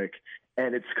McCormick,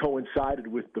 and it's coincided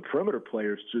with the perimeter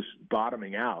players just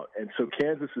bottoming out. And so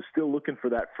Kansas is still looking for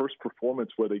that first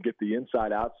performance where they get the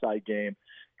inside-outside game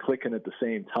clicking at the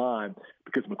same time,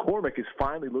 because McCormick is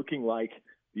finally looking like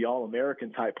the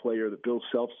All-American type player that Bill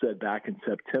Self said back in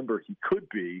September he could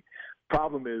be.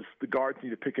 Problem is the guards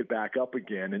need to pick it back up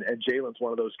again, and Jalen's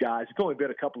one of those guys. It's only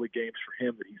been a couple of games for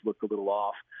him that he's looked a little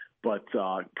off, but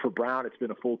for Brown it's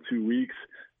been a full 2 weeks.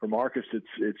 For Marcus,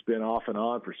 it's been off and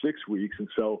on for 6 weeks, and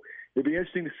so it'd be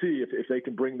interesting to see if they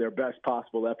can bring their best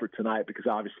possible effort tonight, because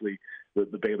obviously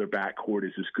the Baylor backcourt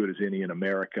is as good as any in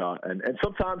America, and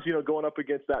sometimes going up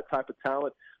against that type of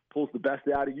talent pulls the best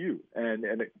out of you, and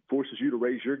it forces you to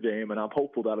raise your game, and I'm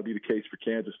hopeful that'll be the case for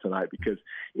Kansas tonight, because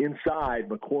inside,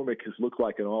 McCormick has looked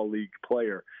like an all-league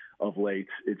player of late.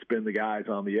 It's been the guys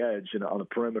on the edge and on the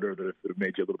perimeter that have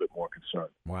made you a little bit more concerned.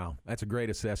 Wow, that's a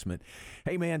great assessment.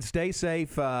 Hey, man, stay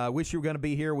safe. Wish you were going to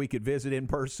be here. We could visit in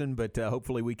person, but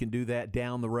hopefully we can do that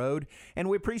down the road, and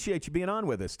we appreciate you being on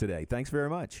with us today. Thanks very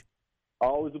much.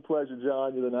 Always a pleasure,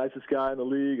 John. You're the nicest guy in the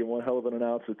league and one hell of an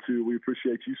announcer, too. We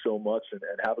appreciate you so much, and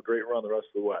have a great run the rest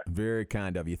of the way. Very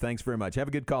kind of you. Thanks very much. Have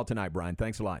a good call tonight, Brian.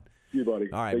 Thanks a lot. See you,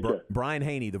 buddy. All right, Brian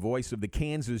Hanni, the voice of the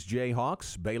Kansas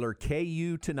Jayhawks. Baylor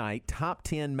KU tonight, top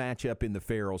 10 matchup in the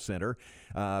Farrell Center.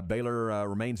 Baylor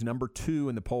remains number 2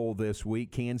 in the poll this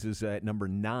week. Kansas at number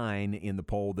 9 in the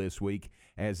poll this week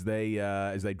as they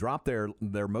drop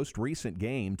their most recent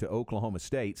game to Oklahoma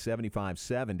State,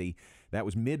 75-70. That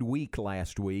was midweek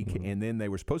last week, and then they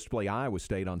were supposed to play Iowa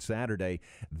State on Saturday.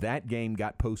 That game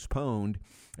got postponed,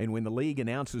 and when the league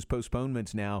announces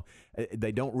postponements now,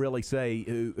 they don't really say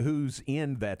whose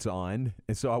end that's on,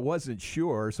 and so I wasn't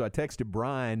sure. So I texted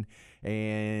Brian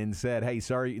and said, hey,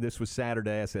 sorry, this was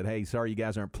Saturday. I said, hey, sorry you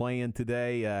guys aren't playing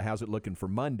today. How's it looking for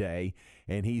Monday?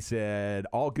 And he said,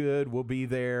 all good, we'll be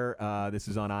there. This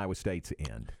is on Iowa State's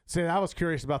end. See, I was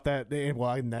curious about that,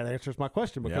 and that answers my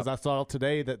question, because I saw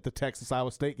today that the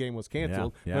Texas-Iowa State game was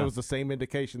canceled. Yeah. It was the same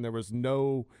indication. There was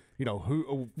no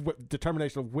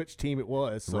determination of which team it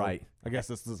was. So right. I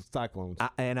guess it's the Cyclones.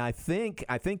 And I think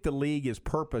the league is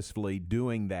purposefully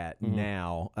doing that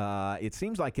now. It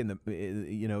seems like in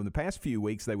the past few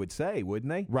weeks they would say, wouldn't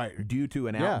they? Right. Due to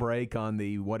an outbreak on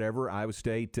the Iowa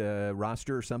State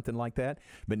roster or something like that.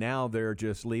 But now they're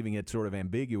just leaving it sort of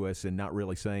ambiguous and not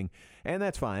really saying, and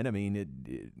that's fine. I mean, it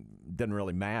doesn't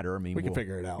really matter. I mean, we can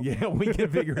figure it out. Yeah, we can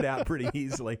figure it out pretty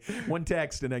easily. One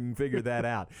text and I can figure that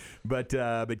out. But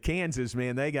Kansas,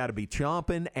 man, they got to be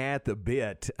chomping at the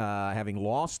bit, having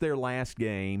lost their last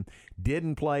game,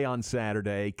 didn't play on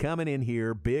Saturday, coming in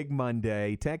here, big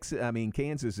Monday.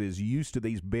 Kansas is used to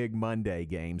these big Monday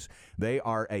games. They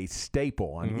are a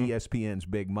staple on ESPN's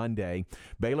Big Monday.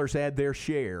 Baylor's had their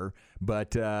share,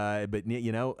 but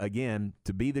again,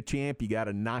 to be the champ, you got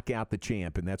to knock out the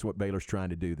champ, and that's what Baylor's trying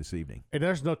to do this evening. And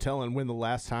there's no telling when the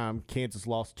last time Kansas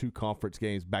lost 2 conference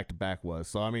games back-to-back was.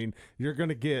 So, I mean, you're going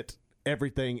to get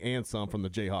everything and some from the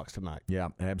Jayhawks tonight. Yeah,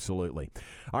 absolutely.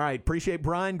 All right, appreciate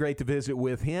Brian. Great to visit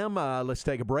with him. Let's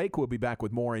take a break. We'll be back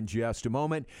with more in just a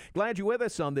moment. Glad you're with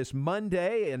us on this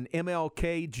Monday, an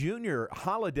MLK Jr.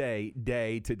 holiday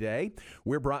day today.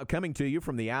 We're coming to you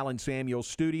from the Allen Samuels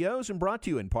Studios and brought to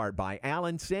you in part by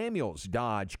Allen Samuels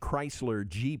Dodge Chrysler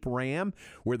Jeep Ram,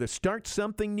 where the Start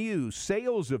Something New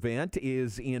sales event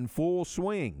is in full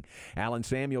swing. Allen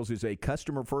Samuels is a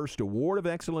Customer First Award of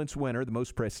Excellence winner, the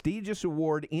most prestigious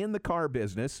award in the car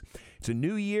business. It's a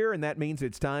new year, and that means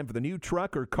it's time for the new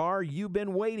truck or car you've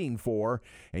been waiting for,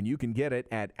 and you can get it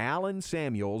at Allen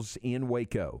Samuels in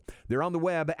Waco. They're on the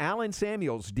web,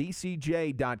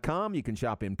 allensamuelsdcj.com. You can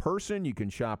shop in person. You can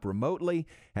shop remotely.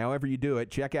 However you do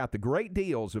it, check out the great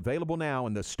deals available now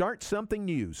in the Start Something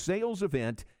New sales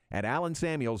event at Allen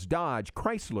Samuels Dodge,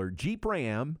 Chrysler, Jeep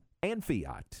Ram, and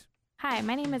Fiat. Hi,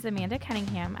 my name is Amanda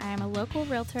Cunningham. I am a local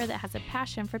realtor that has a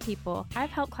passion for people.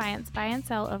 I've helped clients buy and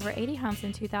sell over 80 homes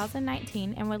in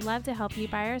 2019 and would love to help you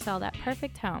buy or sell that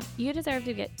perfect home. You deserve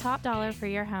to get top dollar for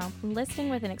your home.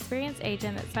 Listing with an experienced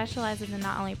agent that specializes in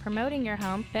not only promoting your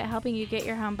home, but helping you get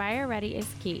your home buyer ready is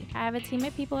key. I have a team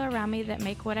of people around me that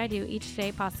make what I do each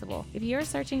day possible. If you are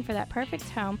searching for that perfect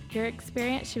home, your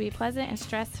experience should be pleasant and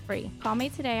stress-free. Call me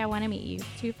today. I want to meet you.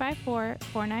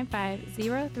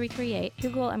 254-495-0338.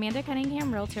 Google Amanda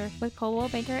Cunningham Realtor with Coldwell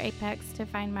Banker Apex to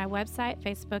find my website,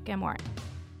 Facebook, and more.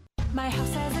 My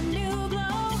house has a new glow.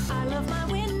 I love my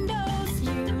windows.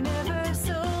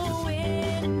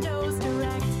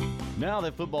 Now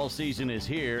that football season is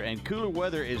here and cooler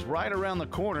weather is right around the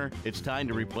corner, it's time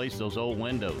to replace those old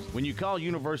windows. When you call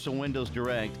Universal Windows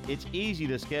Direct, it's easy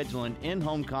to schedule an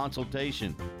in-home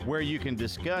consultation where you can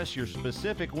discuss your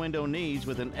specific window needs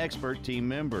with an expert team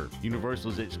member.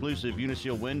 Universal's exclusive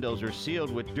Unishield windows are sealed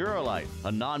with Duralite,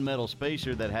 a non-metal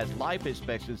spacer that has life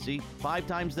expectancy 5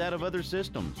 times that of other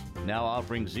systems. Now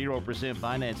offering 0%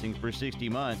 financing for 60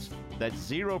 months. That's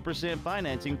 0%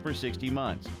 financing for 60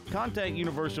 months. Contact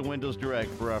Universal Windows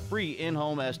Direct for a free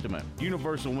in-home estimate.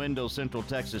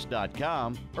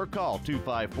 UniversalWindowsCentralTexas.com or call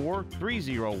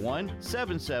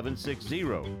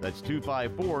 254-301-7760. That's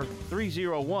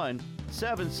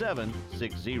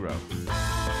 254-301-7760.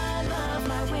 I love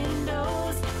my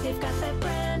windows. They've got that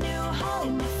brand new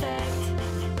home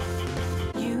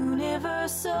effect.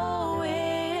 Universal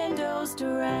Windows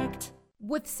Direct.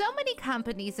 With so many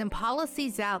companies and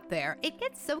policies out there, it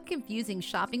gets so confusing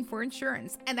shopping for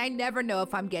insurance, and I never know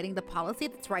if I'm getting the policy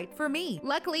that's right for me.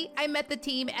 Luckily, I met the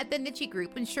team at the Niche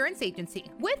Group Insurance Agency.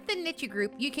 With the Niche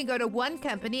Group, you can go to one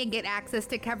company and get access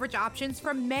to coverage options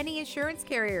from many insurance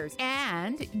carriers,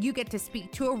 and you get to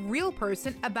speak to a real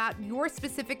person about your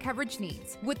specific coverage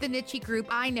needs. With the Niche Group,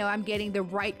 I know I'm getting the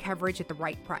right coverage at the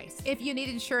right price. If you need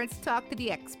insurance, talk to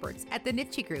the experts at the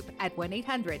Niche Group at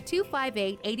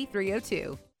 1-800-258-8302.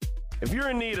 If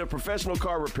you're in need of professional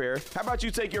car repair, how about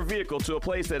you take your vehicle to a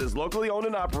place that is locally owned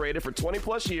and operated for 20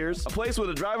 plus years, a place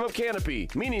with a drive-up canopy,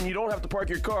 meaning you don't have to park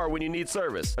your car when you need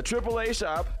service, a AAA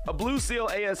shop, a Blue Seal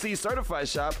ASE certified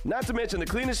shop, not to mention the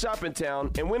cleanest shop in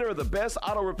town and winner of the Best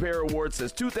Auto Repair Award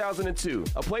since 2002,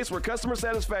 a place where customer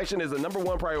satisfaction is the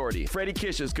 #1 priority. Freddie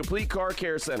Kish's Complete Car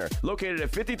Care Center, located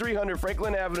at 5300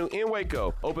 Franklin Avenue in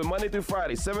Waco, open Monday through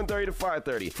Friday, 7:30 to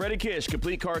 5:30. Freddie Kish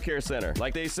Complete Car Care Center,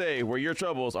 like they say, where your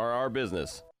troubles are our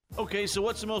business. Okay, so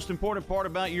what's the most important part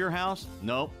about your house?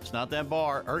 No, it's not that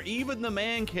bar or even the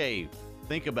man cave.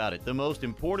 Think about it. The most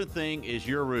important thing is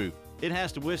your roof. It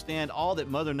has to withstand all that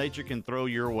Mother Nature can throw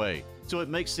your way. So it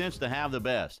makes sense to have the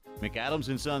best.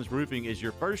 McAdams & Sons Roofing is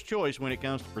your first choice when it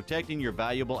comes to protecting your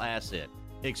valuable asset.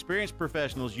 Experienced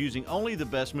professionals using only the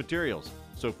best materials.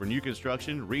 So for new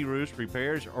construction, re-roofs,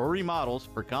 repairs, or remodels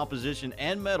for composition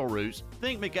and metal roofs,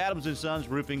 think McAdams & Sons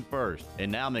Roofing first.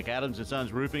 And now McAdams &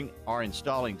 Sons Roofing are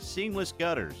installing seamless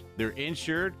gutters. They're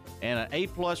insured and an A+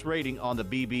 rating on the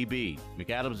BBB.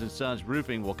 McAdams & Sons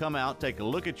Roofing will come out, take a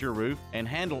look at your roof, and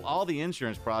handle all the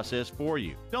insurance process for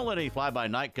you. Don't let any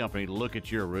fly-by-night company look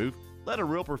at your roof. Let a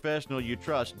real professional you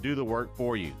trust do the work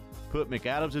for you. Put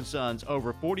McAdams & Sons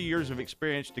over 40 years of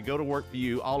experience to go to work for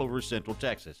you all over Central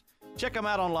Texas. Check them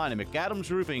out online at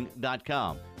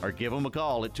McAdamsRoofing.com or give them a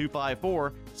call at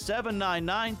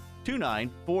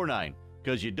 254-799-2949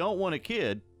 because you don't want a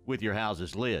kid with your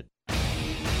house's lid.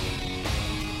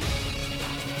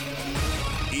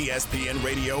 ESPN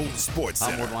Radio Sports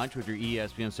Center. I'm Ward Lynch with your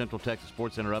ESPN Central Texas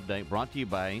Sports Center update, brought to you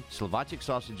by Slovacek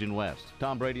Sausage in West.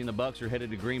 Tom Brady and the Bucs are headed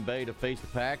to Green Bay to face the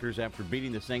Packers after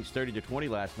beating the Saints 30-20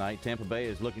 last night. Tampa Bay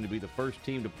is looking to be the first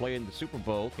team to play in the Super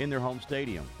Bowl in their home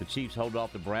stadium. The Chiefs hold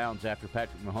off the Browns after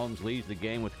Patrick Mahomes leaves the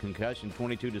game with concussion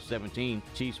 22-17.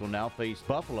 Chiefs will now face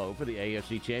Buffalo for the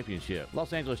AFC Championship.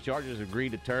 Los Angeles Chargers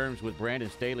agreed to terms with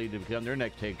Brandon Staley to become their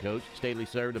next head coach. Staley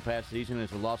served the past season as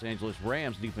the Los Angeles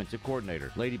Rams defensive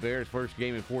coordinator. Lady Bears' first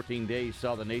game in 14 days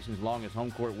saw the nation's longest home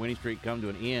court winning streak come to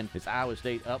an end as Iowa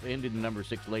State upended the number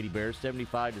 6 Lady Bears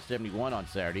 75-71 on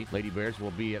Saturday. Lady Bears will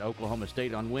be at Oklahoma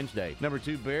State on Wednesday. Number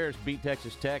 2 Bears beat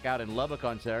Texas Tech out in Lubbock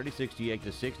on Saturday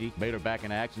 68-60. Baylor back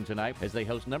in action tonight as they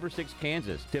host number 6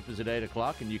 Kansas. Tip is at 8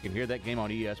 o'clock, and you can hear that game on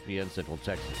ESPN Central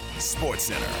Texas. Sports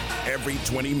Center every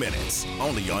 20 minutes,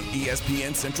 only on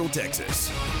ESPN Central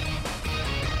Texas.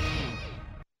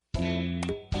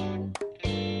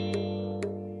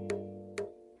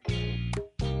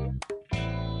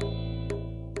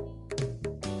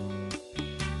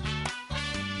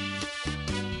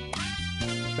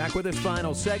 Back with this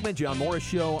final segment, John Morris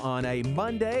Show on a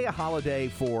Monday, a holiday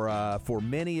for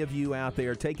many of you out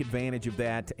there. Take advantage of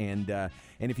that, and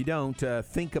if you don't,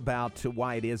 think about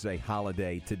why it is a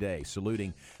holiday today.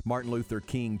 Saluting Martin Luther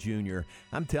King Jr.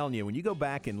 I'm telling you, when you go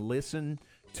back and listen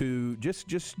to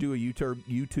just do a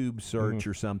YouTube search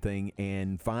or something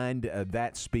and find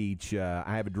that speech,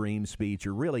 I Have a Dream speech,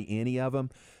 or really any of them,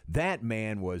 that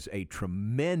man was a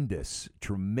tremendous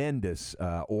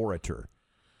orator.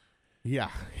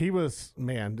 Yeah, he was,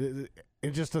 man.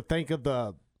 And just to think of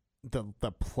the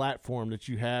platform that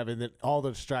you have, and then all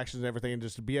the distractions and everything, and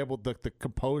just to be able the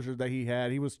composure that he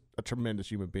had, he was a tremendous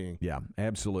human being. Yeah,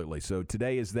 absolutely. So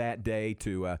today is that day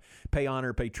to pay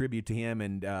honor, pay tribute to him,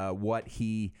 and what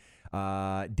he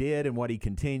did and what he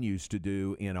continues to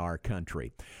do in our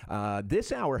country.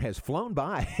 This hour has flown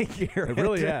by, Garrett. It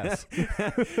really has.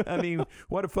 I mean,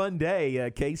 what a fun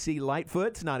day. KC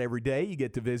Lightfoot's not every day you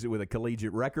get to visit with a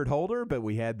collegiate record holder, but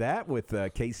we had that with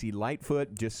KC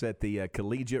Lightfoot, just set the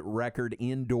collegiate record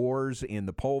indoors in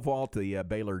the pole vault, the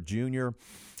Baylor Junior.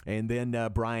 And then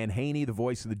Brian Hanni, the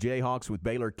voice of the Jayhawks with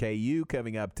Baylor KU,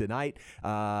 coming up tonight. This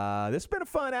has been a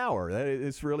fun hour.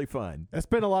 It's really fun. It's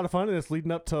been a lot of fun, and it's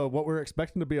leading up to what we're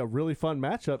expecting to be a really fun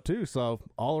matchup, too. So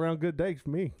all-around good day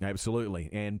for me. Absolutely.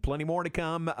 And plenty more to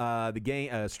come. The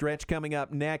game stretch coming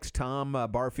up next. Tom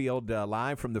Barfield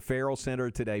live from the Farrell Center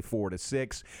today, 4 to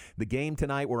 6. The game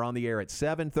tonight, we're on the air at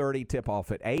 7:30,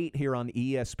 tip-off at 8 here on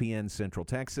ESPN Central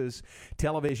Texas.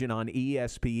 Television on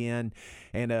ESPN.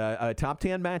 And a top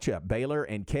 10 matchup, Baylor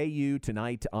and KU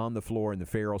tonight on the floor in the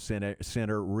Farrell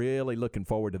Center. Really looking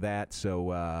forward to that.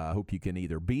 So I hope you can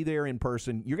either be there in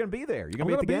person. You're going to be there. You're going to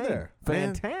be at the game. There.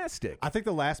 Fantastic. I think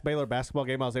the last Baylor basketball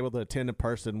game I was able to attend in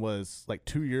person was like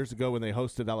 2 years ago when they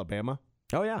hosted Alabama.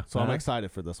 Oh, yeah. So I'm excited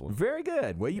for this one. Very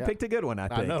good. Well, you picked a good one, I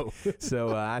think. I know.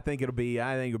 So I think it'll be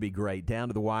great. Down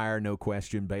to the wire, no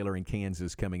question. Baylor and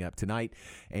Kansas coming up tonight,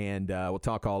 and we'll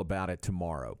talk all about it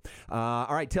tomorrow.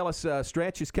 All right, tell us,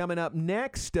 Stretch is coming up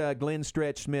next. Glenn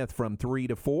Stretch Smith from 3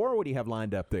 to 4. What do you have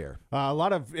lined up there? A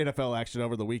lot of NFL action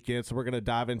over the weekend, so we're going to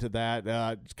dive into that.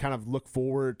 Kind of look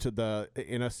forward to the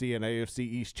NFC and AFC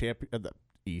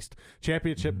East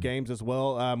championship games as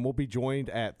well. We'll be joined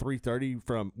at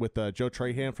 3:30 with Joe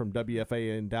Trahan from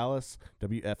WFAA in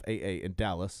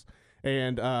Dallas,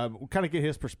 and we'll kind of get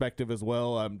his perspective as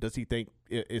well. Does he think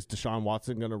is Deshaun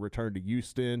Watson going to return to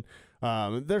Houston?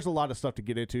 There's a lot of stuff to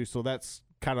get into, so that's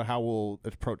kind of how we'll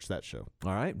approach that show.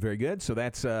 All right, very good. So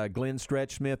that's Glenn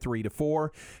Stretch Smith, 3 to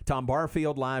 4. Tom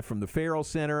Barfield live from the Farrell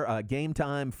Center. Game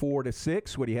time, 4 to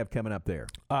 6. What do you have coming up there?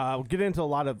 We'll get into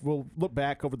we'll look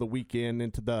back over the weekend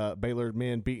into the Baylor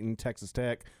men beating Texas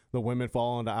Tech, the women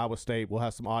falling to Iowa State. We'll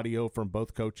have some audio from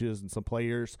both coaches and some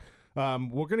players. We're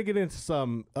going to get into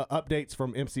some updates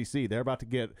from MCC. They're about to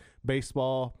get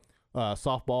baseball,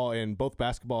 softball, and both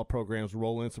basketball programs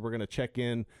rolling, so we're going to check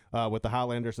in with the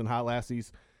Highlanders and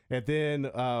Highlassies. And then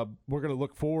we're going to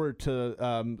look forward to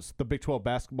the Big 12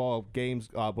 basketball games.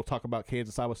 We'll talk about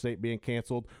Kansas, Iowa State being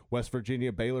canceled, West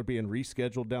Virginia, Baylor being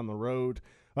rescheduled down the road.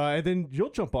 And then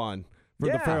you'll jump on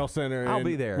for the Farrell Center. I'll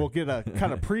be there. We'll get a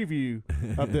kind of preview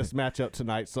of this matchup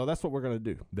tonight. So that's what we're going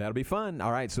to do. That'll be fun.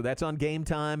 All right, so that's on Game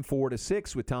Time, 4 to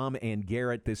 6 with Tom and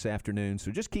Garrett this afternoon. So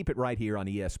just keep it right here on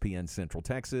ESPN Central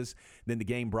Texas. Then the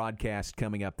game broadcast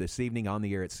coming up this evening on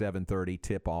the air at 7:30,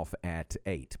 tip-off at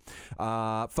 8.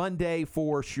 Fun day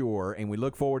for sure, and we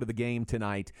look forward to the game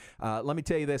tonight. Let me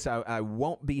tell you this. I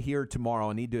won't be here tomorrow.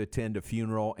 I need to attend a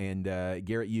funeral, and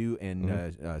Garrett, you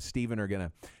and Stephen are going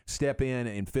to step in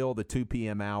and fill the 2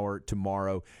 p.m. hour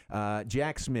tomorrow.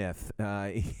 Jack Smith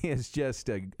is just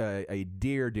a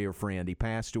dear friend. He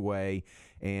passed away,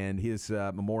 and his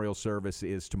memorial service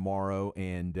is tomorrow,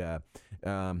 and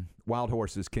Wild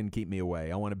Horses can keep me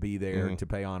away. I want to be there to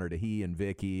pay honor to he and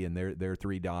Vicky and their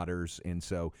 3 daughters, and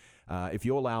so if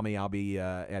you'll allow me, I'll be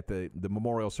at the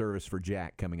memorial service for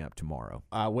Jack coming up tomorrow.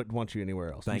 I wouldn't want you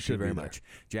anywhere else. Thank you very much.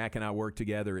 Jack and I worked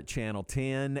together at Channel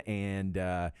 10,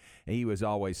 and he was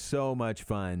always so much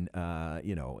fun,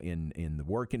 in the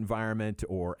work environment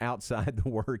or outside the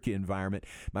work environment.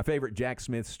 My favorite Jack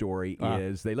Smith story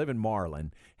is they live in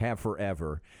Marlin, have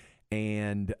forever,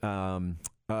 and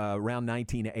around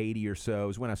 1980 or so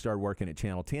is when I started working at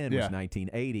Channel 10, was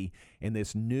 1980, and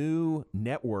this new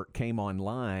network came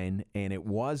online, and it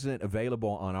wasn't available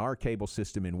on our cable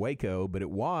system in Waco, but it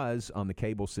was on the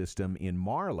cable system in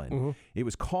Marlin. It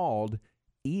was called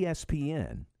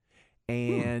ESPN.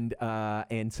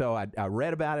 And so I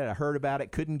read about it, I heard about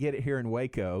it, couldn't get it here in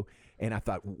Waco, and I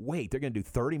thought, wait, they're going to do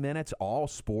 30 minutes all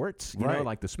sports, you know,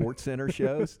 like the Sports Center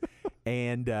shows.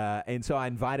 And so I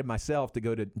invited myself to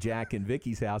go to Jack and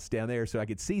Vicky's house down there so I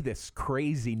could see this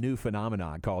crazy new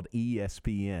phenomenon called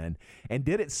ESPN, and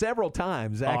did it several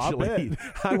times, actually.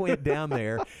 I went down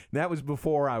there. That was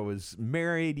before I was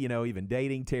married, even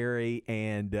dating Terry.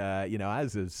 And, I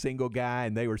was a single guy,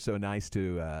 and they were so nice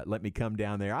to let me come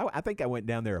down there. I think I went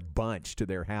down there a bunch to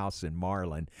their house in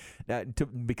Marlin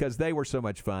because they were so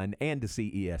much fun, and to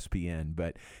see ESPN.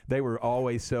 But they were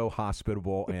always so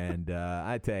hospitable, and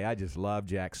I tell you, I just love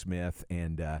Jack Smith,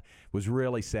 and was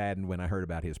really saddened when I heard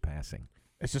about his passing.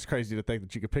 It's just crazy to think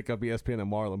that you could pick up ESPN in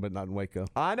Marlin, but not in Waco.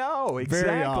 I know,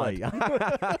 Very exactly.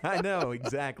 I know,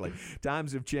 exactly.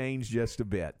 Times have changed just a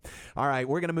bit. All right,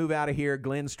 we're going to move out of here.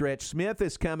 Glenn Stretch Smith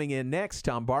is coming in next.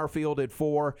 Tom Barfield at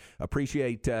 4.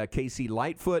 Appreciate KC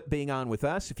Lightfoot being on with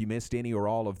us. If you missed any or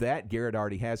all of that, Garrett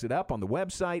already has it up on the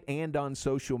website and on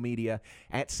social media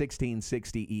at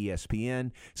 1660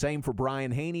 ESPN. Same for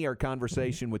Brian Hanni, our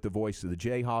conversation with the voice of the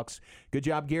Jayhawks. Good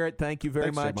job, Garrett. Thank you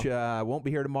very much. I won't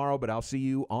be here tomorrow, but I'll see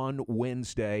you on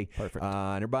Wednesday. Perfect.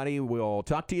 And everybody, we'll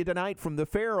talk to you tonight from the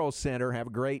Farrell Center. Have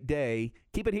a great day.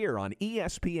 Keep it here on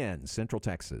ESPN Central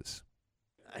Texas.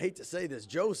 I hate to say this,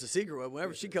 Joe's the secret one.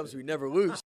 Whenever she comes, we never lose.